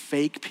doesn't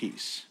fake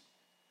peace.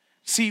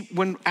 See,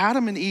 when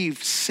Adam and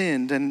Eve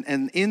sinned,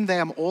 and in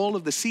them all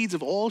of the seeds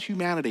of all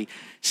humanity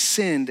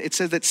sinned, it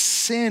says that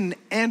sin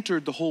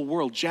entered the whole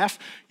world. Jeff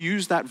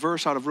used that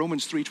verse out of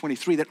Romans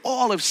 3:23, that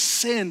all have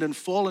sinned and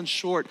fallen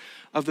short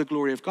of the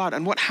glory of God.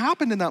 And what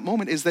happened in that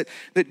moment is that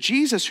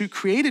Jesus, who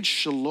created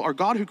shalom, or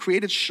God who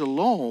created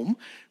shalom,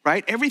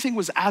 right? Everything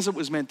was as it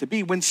was meant to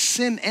be. When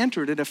sin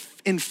entered, it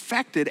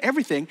infected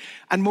everything,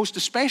 and most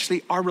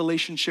especially our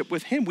relationship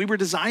with him. We were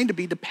designed to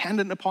be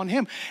dependent upon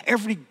him.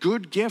 Every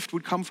good gift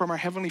would come from our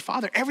Heavenly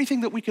Father.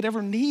 Everything that we could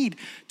ever need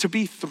to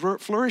be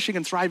flourishing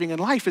and thriving in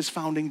life is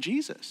found in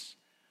Jesus.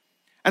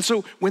 And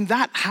so when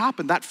that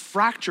happened, that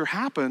fracture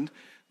happened,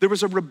 there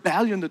was a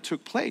rebellion that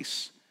took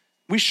place.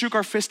 We shook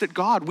our fist at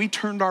God. We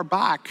turned our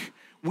back.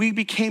 We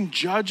became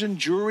judge and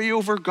jury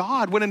over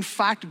God, when in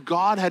fact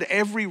God had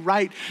every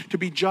right to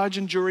be judge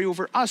and jury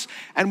over us.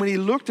 And when he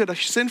looked at a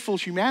sinful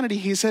humanity,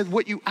 he said,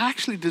 what you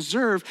actually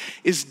deserve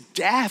is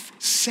death,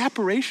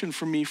 separation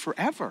from me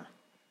forever.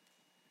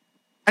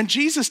 And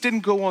Jesus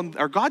didn't go on,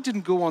 or God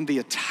didn't go on the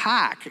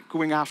attack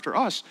going after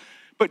us,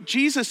 but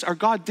Jesus, our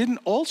God, didn't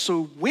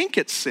also wink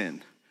at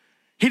sin.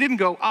 He didn't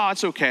go,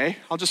 it's okay.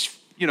 I'll just,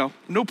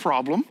 no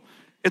problem.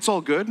 It's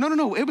all good.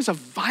 No. It was a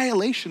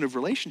violation of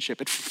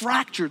relationship. It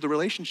fractured the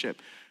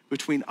relationship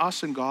between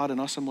us and God and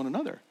us and one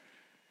another.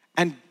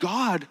 And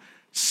God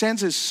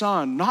sends his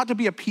son not to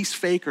be a peace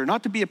faker,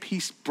 not to be a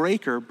peace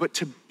breaker, but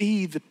to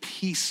be the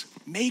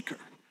peacemaker.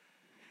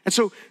 And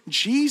so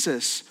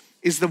Jesus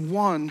is the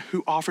one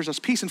who offers us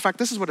peace. In fact,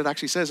 this is what it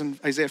actually says in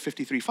Isaiah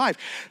 53:5.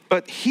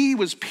 But he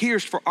was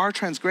pierced for our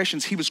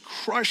transgressions. He was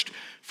crushed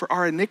for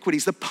our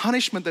iniquities. The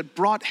punishment that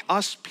brought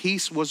us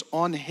peace was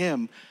on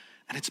him.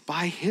 And it's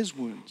by his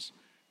wounds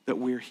that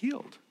we're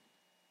healed.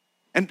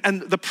 And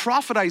the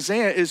prophet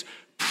Isaiah is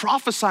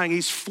prophesying,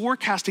 he's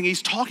forecasting,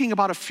 he's talking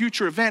about a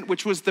future event,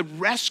 which was the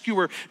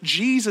rescuer,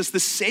 Jesus, the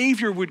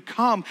Savior, would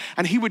come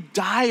and he would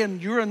die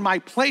in your and my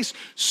place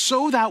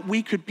so that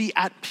we could be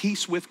at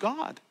peace with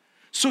God.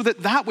 So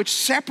that which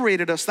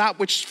separated us, that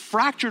which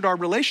fractured our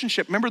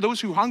relationship. Remember,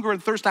 those who hunger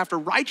and thirst after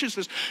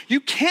righteousness,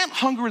 you can't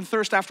hunger and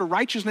thirst after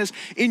righteousness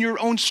in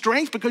your own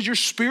strength because you're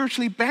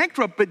spiritually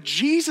bankrupt. But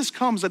Jesus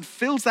comes and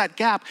fills that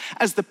gap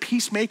as the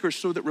peacemaker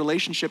so that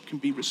relationship can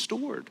be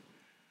restored.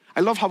 I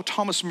love how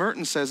Thomas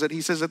Merton says it.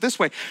 He says it this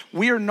way: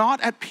 we are not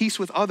at peace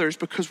with others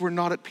because we're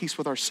not at peace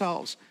with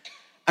ourselves.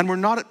 And we're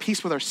not at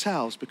peace with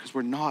ourselves because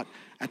we're not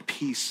at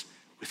peace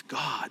with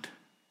God.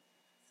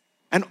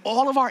 And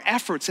all of our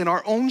efforts in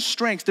our own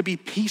strength to be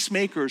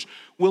peacemakers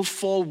will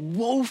fall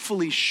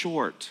woefully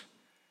short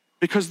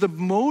because the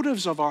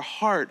motives of our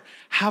heart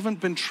haven't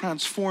been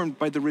transformed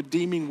by the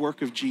redeeming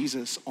work of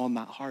Jesus on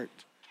that heart.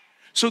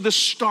 So the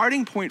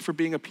starting point for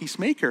being a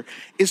peacemaker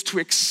is to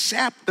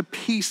accept the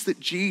peace that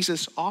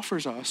Jesus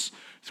offers us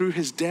through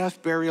his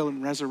death, burial,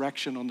 and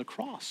resurrection on the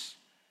cross.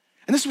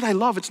 And this is what I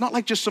love. It's not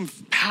like just some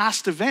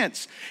past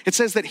events. It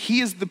says that he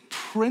is the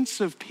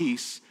Prince of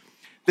Peace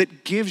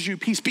that gives you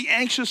peace. Be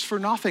anxious for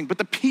nothing, but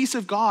the peace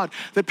of God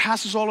that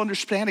passes all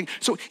understanding.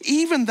 So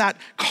even that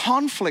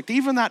conflict,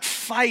 even that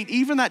fight,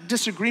 even that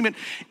disagreement,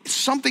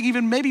 something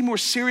even maybe more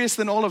serious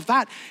than all of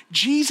that,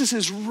 Jesus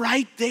is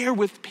right there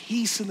with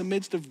peace in the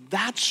midst of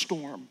that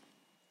storm.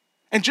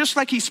 And just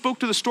like he spoke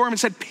to the storm and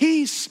said,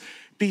 peace,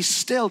 be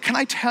still. Can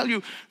I tell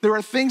you, there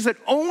are things that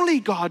only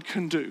God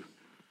can do.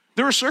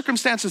 There are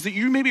circumstances that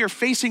you maybe are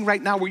facing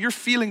right now where you're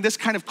feeling this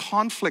kind of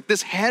conflict,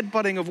 this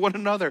headbutting of one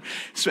another,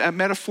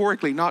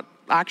 metaphorically, not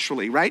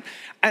actually, right?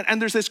 And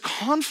there's this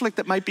conflict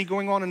that might be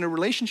going on in a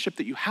relationship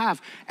that you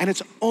have, and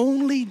it's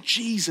only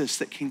Jesus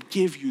that can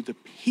give you the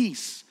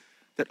peace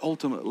that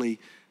ultimately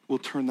will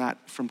turn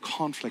that from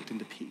conflict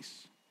into peace.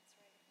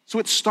 So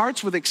it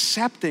starts with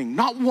accepting,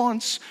 not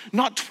once,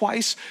 not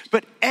twice,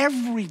 but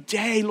every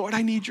day, Lord,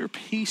 I need your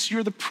peace.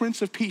 You're the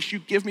Prince of Peace. You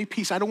give me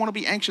peace. I don't want to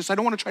be anxious. I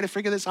don't want to try to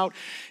figure this out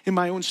in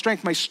my own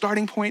strength. My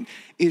starting point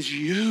is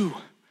you.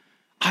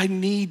 I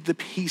need the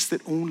peace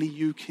that only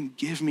you can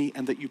give me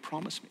and that you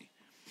promise me.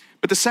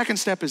 But the second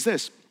step is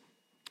this.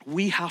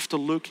 We have to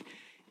look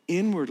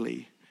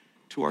inwardly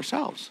to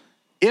ourselves.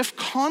 If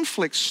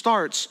conflict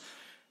starts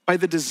by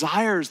the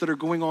desires that are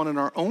going on in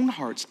our own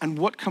hearts and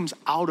what comes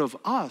out of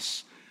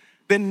us,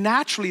 then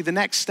naturally the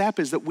next step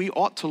is that we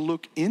ought to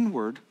look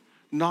inward,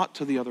 not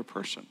to the other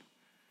person.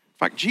 In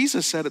fact,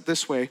 Jesus said it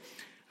this way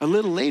a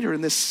little later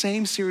in this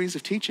same series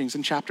of teachings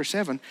in chapter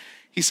 7.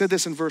 He said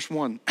this in verse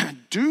 1,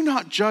 do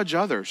not judge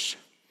others,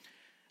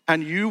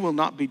 and you will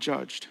not be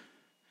judged.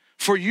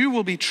 For you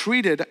will be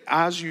treated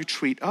as you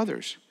treat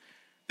others.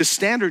 The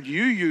standard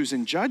you use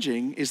in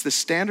judging is the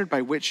standard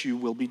by which you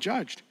will be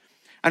judged.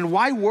 And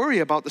why worry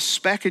about the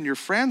speck in your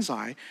friend's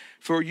eye,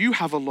 for you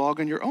have a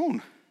log in your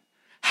own?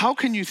 How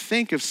can you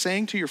think of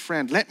saying to your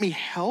friend, let me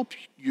help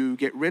you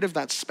get rid of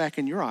that speck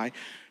in your eye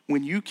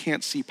when you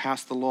can't see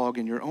past the log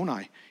in your own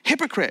eye?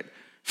 Hypocrite,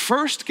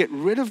 first get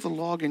rid of the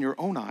log in your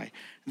own eye,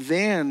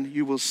 then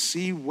you will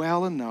see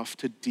well enough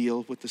to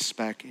deal with the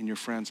speck in your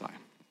friend's eye.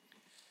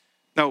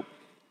 Now,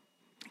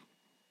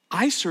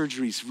 eye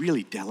surgery is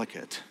really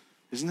delicate,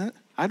 isn't it?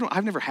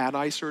 I've never had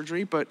eye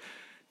surgery, but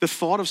the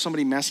thought of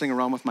somebody messing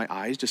around with my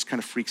eyes just kind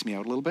of freaks me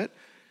out a little bit.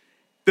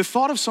 The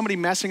thought of somebody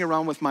messing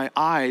around with my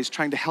eyes,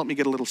 trying to help me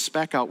get a little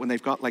speck out when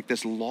they've got like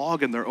this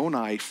log in their own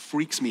eye,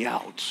 freaks me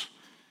out.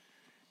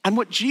 And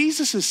what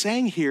Jesus is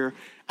saying here,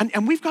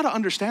 and we've got to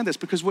understand this,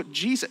 because what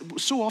Jesus,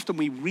 so often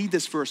we read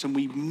this verse and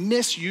we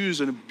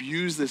misuse and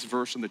abuse this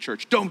verse in the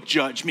church. Don't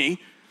judge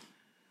me.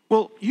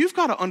 Well, you've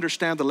got to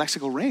understand the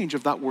lexical range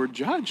of that word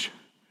judge.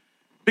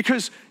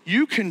 Because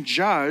you can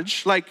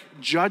judge, like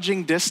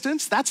judging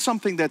distance, that's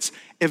something that's,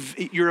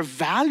 you're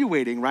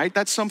evaluating, right?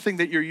 That's something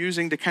that you're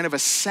using to kind of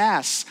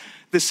assess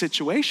the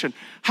situation.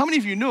 How many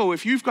of you know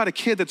if you've got a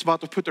kid that's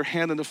about to put their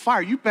hand in the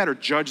fire, you better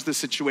judge the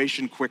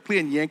situation quickly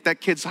and yank that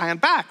kid's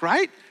hand back,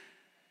 right?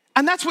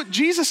 And that's what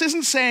Jesus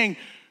isn't saying,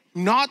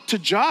 not to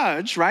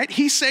judge, right?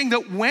 He's saying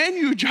that when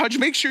you judge,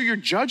 make sure you're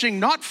judging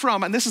not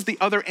from, and this is the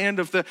other end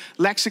of the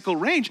lexical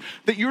range,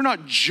 that you're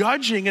not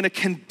judging in a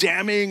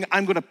condemning,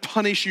 I'm going to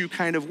punish you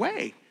kind of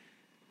way.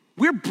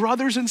 We're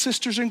brothers and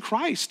sisters in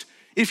Christ.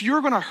 If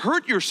you're going to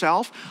hurt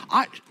yourself,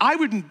 I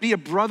wouldn't be a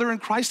brother in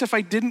Christ if I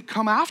didn't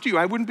come after you.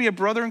 I wouldn't be a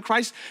brother in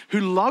Christ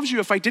who loves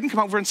you if I didn't come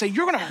over and say,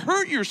 you're going to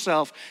hurt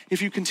yourself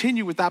if you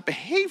continue with that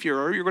behavior,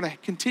 or you're going to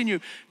continue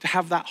to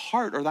have that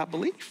heart or that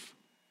belief.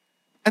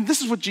 And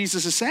this is what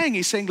Jesus is saying.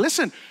 He's saying,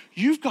 listen,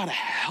 you've got to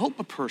help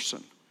a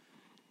person,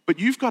 but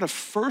you've got to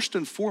first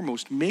and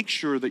foremost make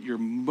sure that your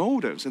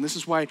motives, and this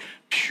is why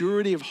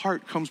purity of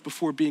heart comes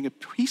before being a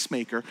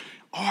peacemaker,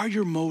 are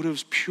your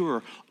motives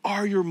pure?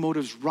 Are your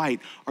motives right?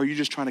 Are you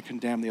just trying to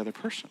condemn the other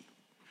person?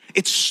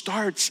 It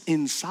starts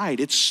inside.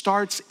 It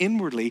starts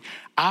inwardly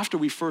after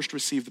we first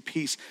receive the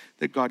peace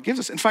that God gives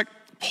us. In fact,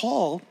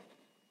 Paul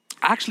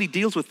actually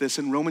deals with this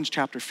in Romans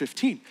chapter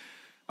 15.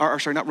 Or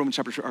sorry, not Romans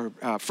chapter,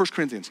 1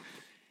 Corinthians.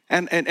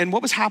 And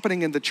what was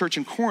happening in the church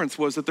in Corinth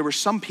was that there were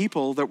some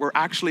people that were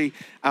actually,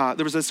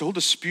 there was this whole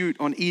dispute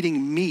on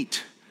eating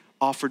meat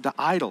offered to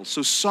idols.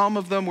 So some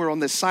of them were on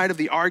this side of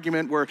the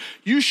argument where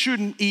you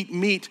shouldn't eat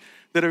meat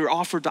that are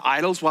offered to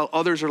idols, while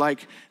others are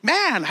like,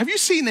 man, have you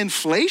seen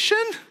inflation?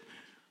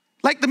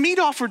 Like the meat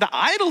offered to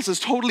idols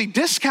is totally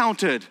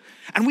discounted,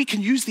 and we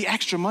can use the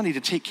extra money to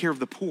take care of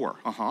the poor.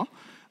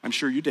 I'm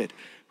sure you did.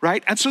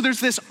 Right? And so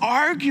there's this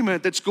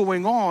argument that's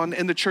going on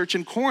in the church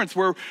in Corinth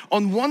where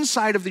on one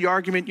side of the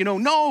argument,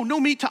 no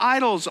meat to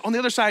idols. On the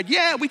other side,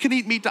 yeah, we can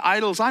eat meat to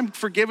idols. I'm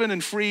forgiven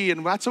and free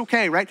and that's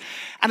okay, right?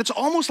 And it's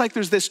almost like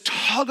there's this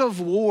tug of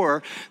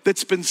war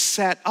that's been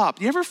set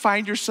up. You ever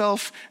find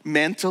yourself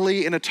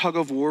mentally in a tug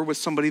of war with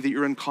somebody that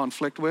you're in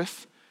conflict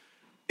with?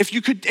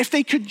 If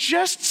they could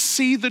just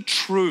see the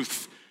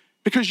truth,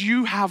 because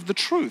you have the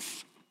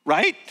truth,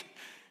 right?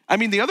 I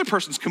mean, the other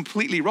person's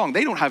completely wrong.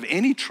 They don't have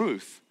any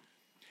truth.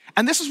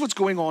 And this is what's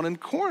going on in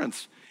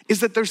Corinth, is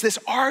that there's this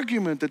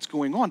argument that's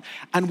going on.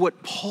 And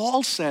what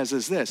Paul says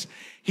is this.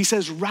 He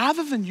says,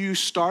 rather than you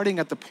starting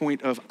at the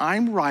point of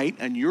I'm right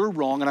and you're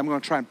wrong and I'm going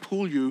to try and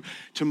pull you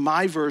to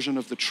my version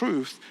of the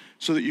truth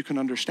so that you can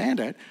understand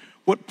it,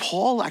 what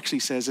Paul actually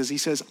says is he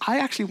says, I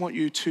actually want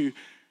you to,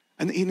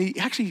 and he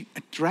actually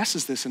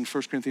addresses this in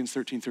 1 Corinthians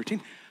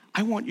 13:13.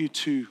 I want you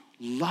to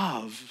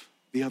love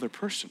the other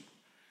person.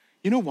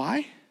 You know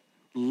why?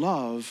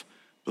 Love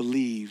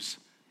believes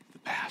the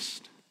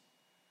best.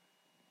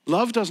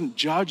 Love doesn't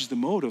judge the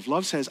motive.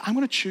 Love says, I'm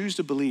going to choose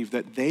to believe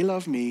that they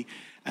love me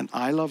and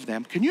I love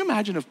them. Can you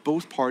imagine if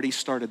both parties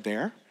started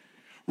there?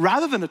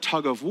 Rather than a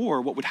tug of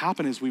war, what would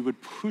happen is we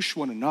would push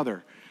one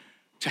another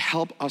to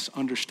help us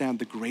understand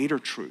the greater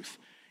truth,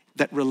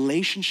 that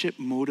relationship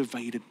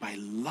motivated by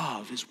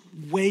love is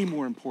way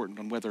more important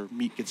than whether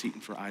meat gets eaten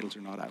for idols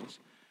or not idols.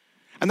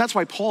 And that's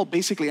why Paul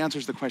basically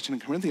answers the question in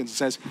Corinthians and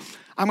says,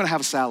 I'm going to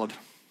have a salad.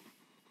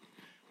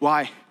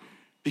 Why?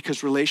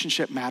 Because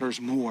relationship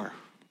matters more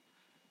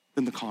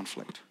than the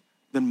conflict,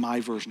 than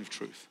my version of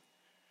truth.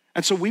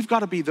 And so we've got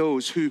to be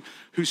those who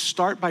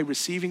start by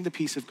receiving the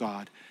peace of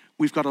God.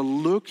 We've got to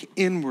look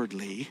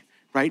inwardly,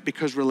 right?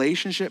 Because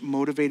relationship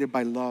motivated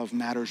by love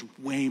matters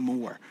way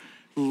more.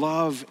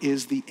 Love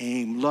is the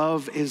aim.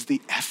 Love is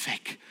the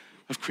ethic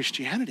of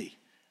Christianity.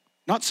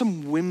 Not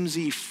some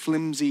whimsy,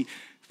 flimsy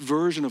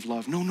version of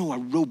love. No, a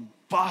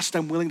robust,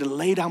 I'm willing to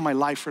lay down my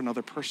life for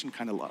another person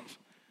kind of love.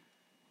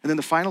 And then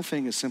the final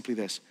thing is simply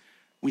this.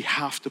 We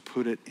have to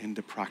put it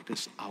into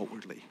practice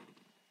outwardly.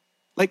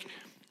 Like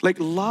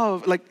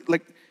love,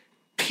 like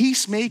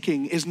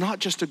peacemaking is not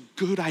just a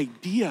good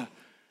idea.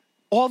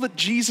 All that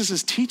Jesus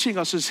is teaching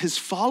us as his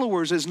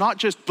followers is not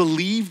just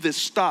believe this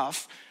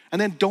stuff and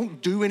then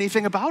don't do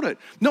anything about it.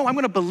 No, I'm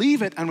going to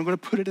believe it and I'm going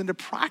to put it into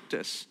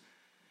practice.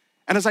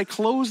 And as I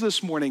close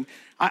this morning,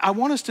 I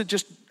want us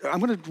to I'm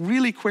going to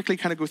really quickly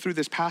kind of go through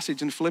this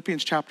passage in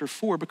Philippians chapter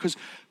 4 because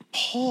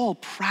Paul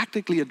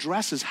practically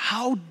addresses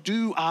how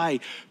do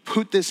I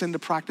put this into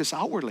practice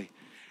outwardly?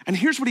 And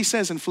here's what he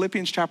says in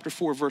Philippians chapter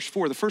 4, verse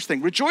 4. The first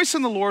thing, rejoice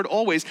in the Lord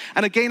always.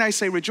 And again, I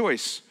say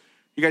rejoice.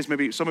 You guys,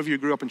 maybe some of you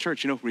grew up in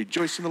church,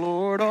 rejoice in the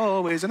Lord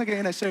always. And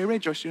again, I say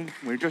rejoice in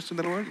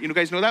the Lord. You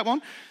guys know that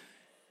one?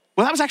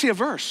 Well, that was actually a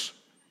verse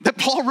that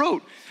Paul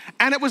wrote.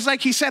 And it was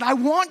like he said, I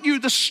want you,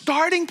 the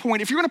starting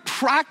point, if you're going to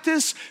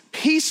practice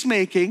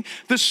peacemaking,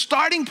 the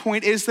starting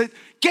point is that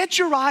get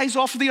your eyes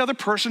off of the other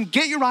person,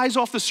 get your eyes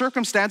off the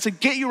circumstance, and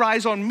get your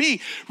eyes on me.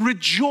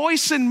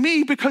 Rejoice in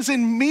me because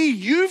in me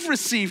you've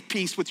received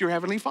peace with your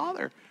heavenly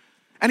Father.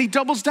 And he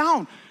doubles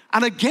down.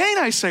 And again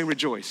I say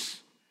rejoice.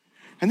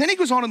 And then he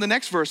goes on in the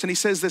next verse and he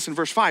says this in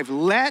verse 5,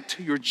 let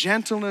your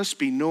gentleness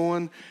be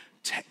known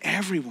to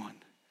everyone.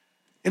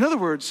 In other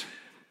words,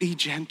 be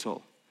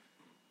gentle.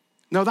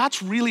 Now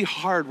that's really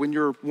hard when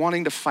you're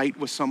wanting to fight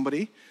with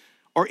somebody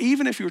or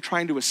even if you're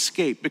trying to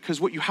escape,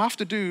 because what you have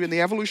to do in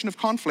the evolution of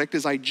conflict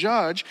is I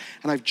judge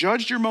and I've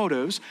judged your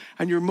motives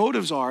and your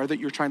motives are that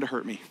you're trying to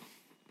hurt me.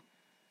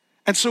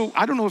 And so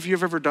I don't know if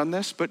you've ever done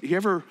this, but you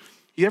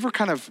ever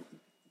kind of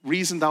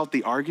reasoned out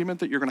the argument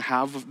that you're going to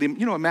have, the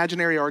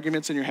imaginary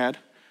arguments in your head?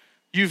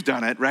 You've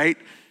done it, right?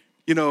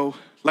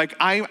 Like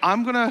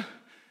I'm going to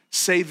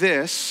say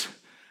this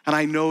and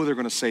I know they're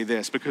going to say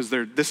this because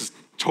this is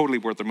totally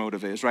what their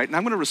motive is, right? And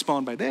I'm going to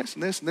respond by this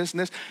and this and this and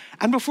this.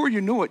 And before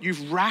you know it, you've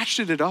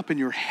ratcheted it up in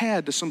your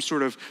head to some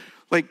sort of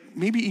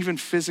maybe even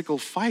physical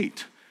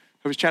fight.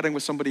 I was chatting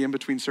with somebody in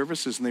between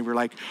services and they were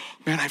like,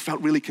 man, I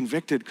felt really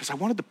convicted because I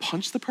wanted to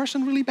punch the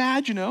person really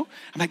bad, I'm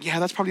like, yeah,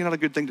 that's probably not a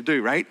good thing to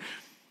do, right?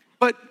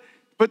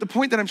 But the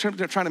point that I'm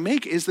trying to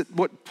make is that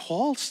what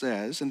Paul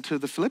says and to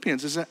the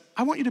Philippians is that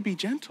I want you to be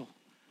gentle.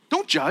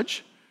 Don't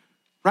judge,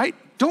 right?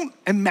 Don't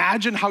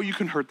imagine how you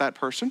can hurt that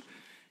person.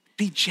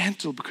 Be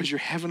gentle because your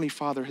heavenly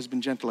Father has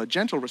been gentle. A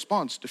gentle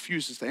response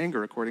diffuses the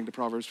anger according to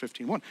Proverbs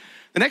 15:1.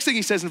 The next thing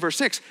he says in verse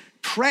 6,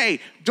 pray.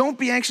 Don't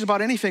be anxious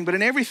about anything, but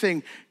in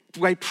everything,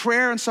 by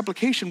prayer and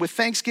supplication with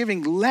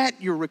thanksgiving, let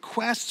your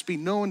requests be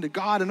known to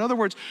God. In other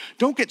words,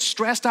 don't get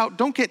stressed out.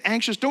 Don't get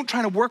anxious. Don't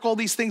try to work all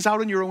these things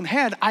out in your own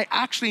head. I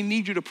actually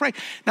need you to pray.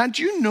 Now,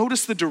 do you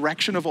notice the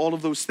direction of all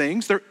of those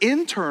things? They're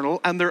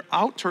internal and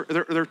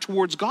they're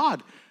towards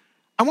God.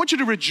 I want you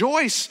to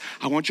rejoice.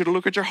 I want you to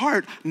look at your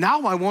heart.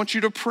 Now I want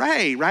you to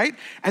pray, right?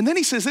 And then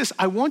he says this,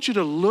 I want you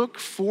to look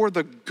for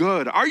the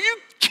good. Are you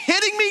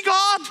kidding me,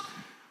 God?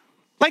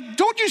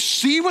 Don't you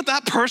see what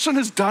that person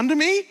has done to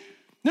me?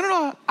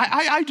 No,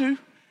 I do.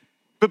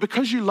 But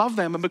because you love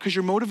them and because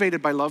you're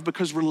motivated by love,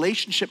 because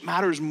relationship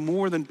matters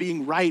more than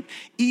being right,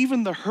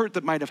 even the hurt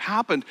that might have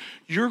happened,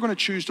 you're going to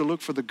choose to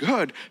look for the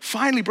good.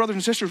 Finally, brothers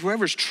and sisters,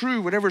 whatever is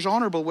true, whatever is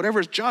honorable, whatever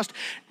is just,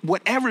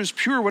 whatever is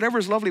pure, whatever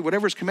is lovely,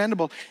 whatever is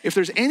commendable, if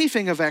there's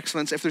anything of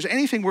excellence, if there's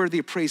anything worthy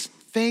of praise,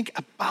 think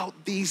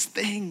about these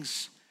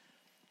things.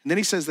 And then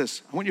he says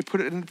this, I want you to put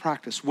it into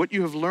practice. What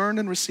you have learned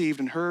and received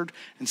and heard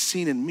and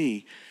seen in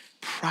me,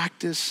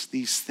 practice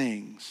these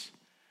things.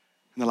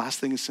 And the last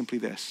thing is simply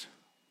this.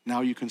 Now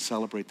you can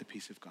celebrate the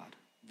peace of God.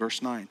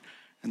 Verse 9,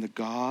 and the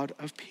God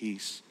of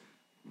peace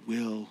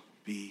will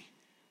be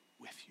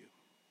with you.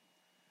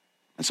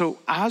 And so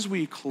as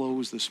we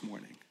close this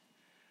morning,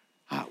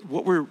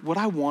 what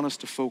I want us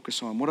to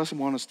focus on, what I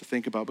want us to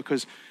think about,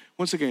 because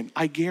once again,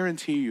 I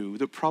guarantee you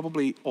that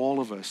probably all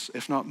of us,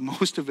 if not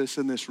most of us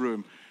in this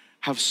room,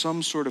 have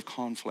some sort of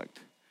conflict.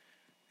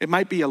 It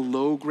might be a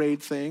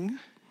low-grade thing.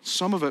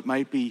 Some of it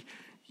might be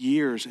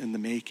years in the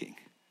making.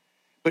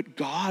 But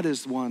God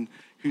is the one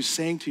who's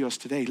saying to us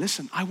today,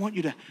 listen, I want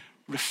you to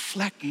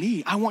reflect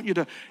me. I want you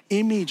to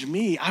image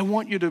me. I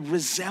want you to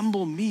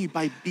resemble me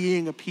by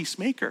being a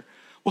peacemaker.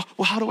 Well,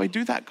 how do I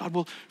do that, God?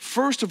 Well,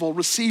 first of all,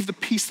 receive the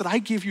peace that I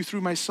give you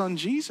through my son,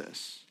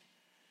 Jesus.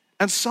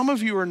 And some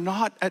of you are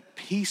not at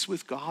peace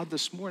with God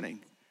this morning.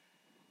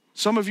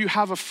 Some of you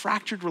have a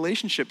fractured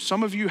relationship.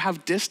 Some of you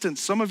have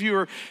distance. Some of you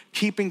are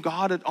keeping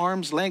God at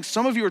arm's length.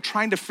 Some of you are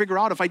trying to figure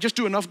out, if I just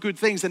do enough good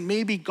things, then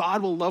maybe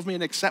God will love me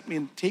and accept me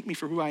and take me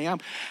for who I am.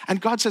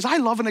 And God says, I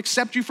love and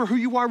accept you for who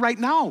you are right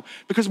now.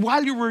 Because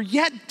while you were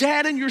yet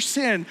dead in your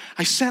sin,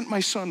 I sent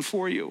my son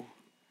for you.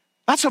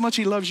 That's how much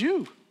he loves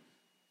you.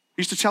 I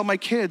used to tell my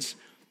kids,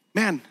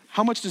 man,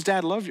 how much does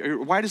dad love you?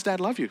 Or why does dad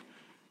love you?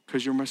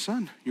 Because you're my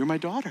son, you're my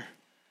daughter.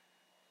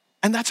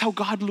 And that's how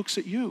God looks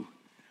at you.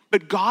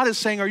 But God is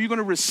saying, are you going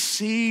to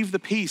receive the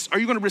peace? Are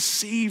you going to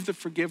receive the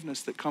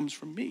forgiveness that comes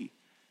from me?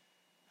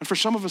 And for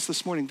some of us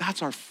this morning,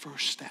 that's our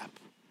first step.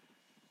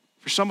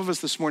 For some of us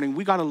this morning,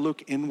 we got to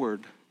look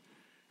inward.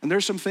 And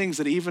there's some things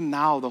that even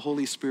now the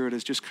Holy Spirit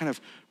is just kind of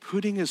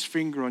putting his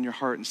finger on your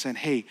heart and saying,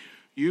 hey,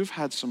 you've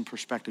had some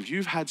perspectives.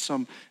 You've had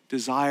some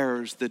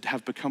desires that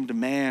have become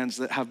demands,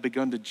 that have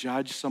begun to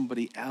judge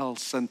somebody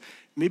else. And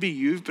maybe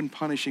you've been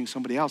punishing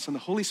somebody else. And the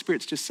Holy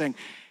Spirit's just saying,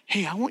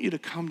 hey, I want you to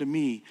come to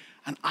me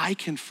and I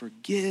can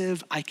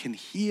forgive, I can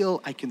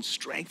heal, I can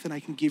strengthen,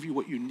 I can give you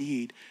what you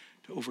need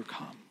to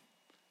overcome.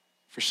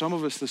 For some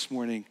of us this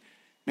morning,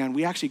 man,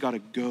 we actually got to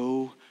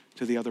go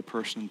to the other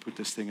person and put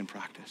this thing in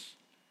practice.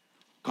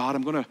 God,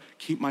 I'm going to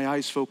keep my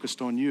eyes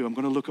focused on you. I'm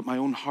going to look at my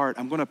own heart.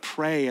 I'm going to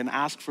pray and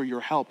ask for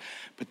your help.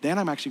 But then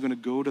I'm actually going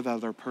to go to the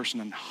other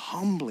person and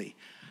I'm going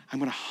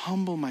to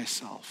humble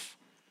myself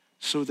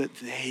so that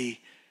they,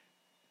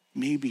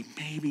 maybe,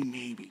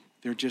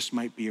 there just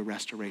might be a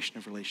restoration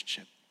of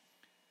relationship.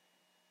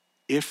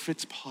 If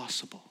it's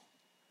possible,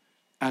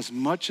 as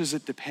much as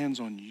it depends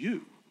on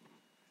you,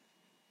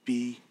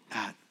 be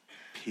at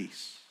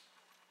peace.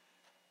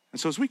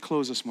 And so as we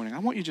close this morning, I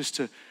want you just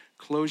to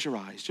close your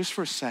eyes just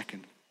for a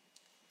second.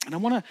 And I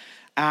want to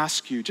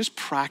ask you just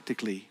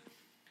practically,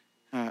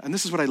 and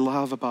this is what I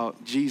love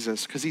about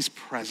Jesus, because he's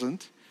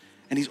present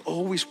and he's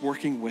always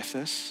working with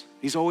us.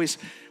 He's always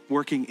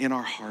working in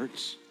our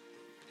hearts.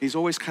 He's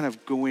always kind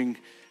of going,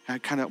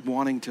 kind of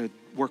wanting to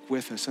work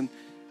with us. And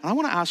I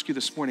want to ask you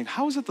this morning,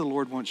 how is it the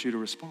Lord wants you to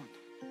respond?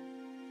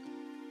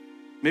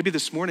 Maybe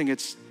this morning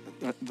it's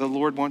the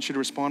Lord wants you to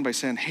respond by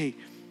saying, hey,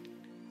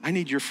 I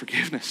need your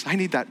forgiveness. I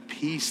need that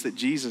peace that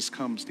Jesus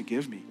comes to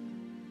give me.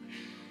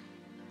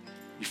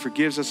 He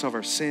forgives us of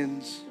our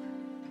sins.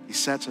 He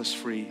sets us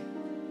free.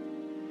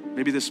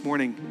 Maybe this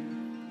morning,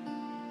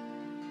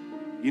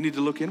 you need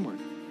to look inward.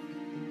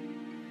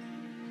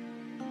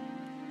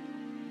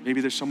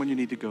 Maybe there's someone you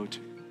need to go to.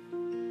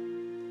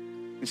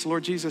 And so,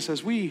 Lord Jesus,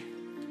 as we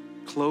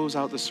close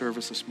out the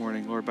service this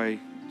morning, Lord, by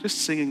just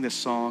singing this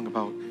song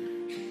about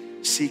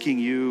seeking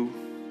you,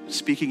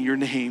 speaking your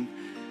name,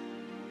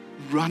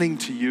 running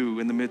to you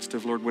in the midst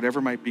of, Lord,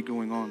 whatever might be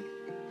going on.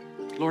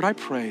 Lord, I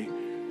pray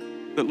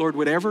that, Lord,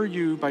 whatever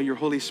you, by your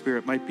Holy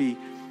Spirit, might be,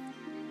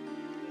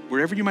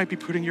 wherever you might be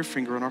putting your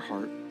finger on our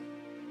heart,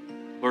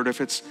 Lord,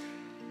 if it's,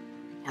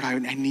 Lord,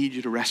 I need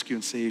you to rescue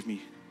and save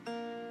me.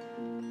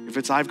 If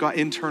it's I've got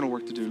internal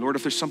work to do, Lord,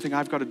 if there's something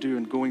I've got to do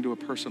in going to a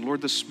person,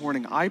 Lord, this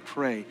morning I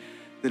pray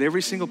that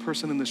every single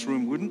person in this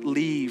room wouldn't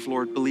leave,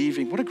 Lord,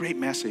 believing, what a great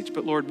message,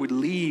 but Lord, would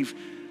leave,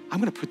 I'm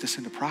going to put this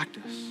into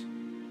practice.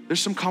 There's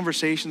some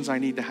conversations I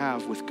need to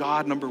have with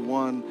God, number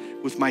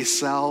one, with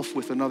myself,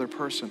 with another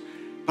person,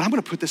 but I'm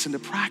going to put this into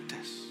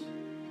practice.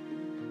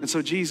 And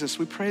so Jesus,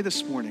 we pray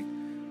this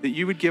morning that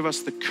you would give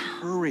us the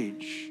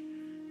courage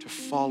to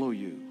follow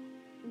you.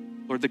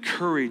 Lord, the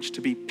courage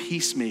to be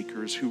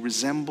peacemakers who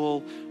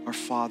resemble our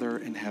Father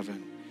in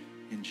heaven.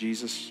 In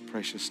Jesus'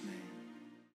 precious name.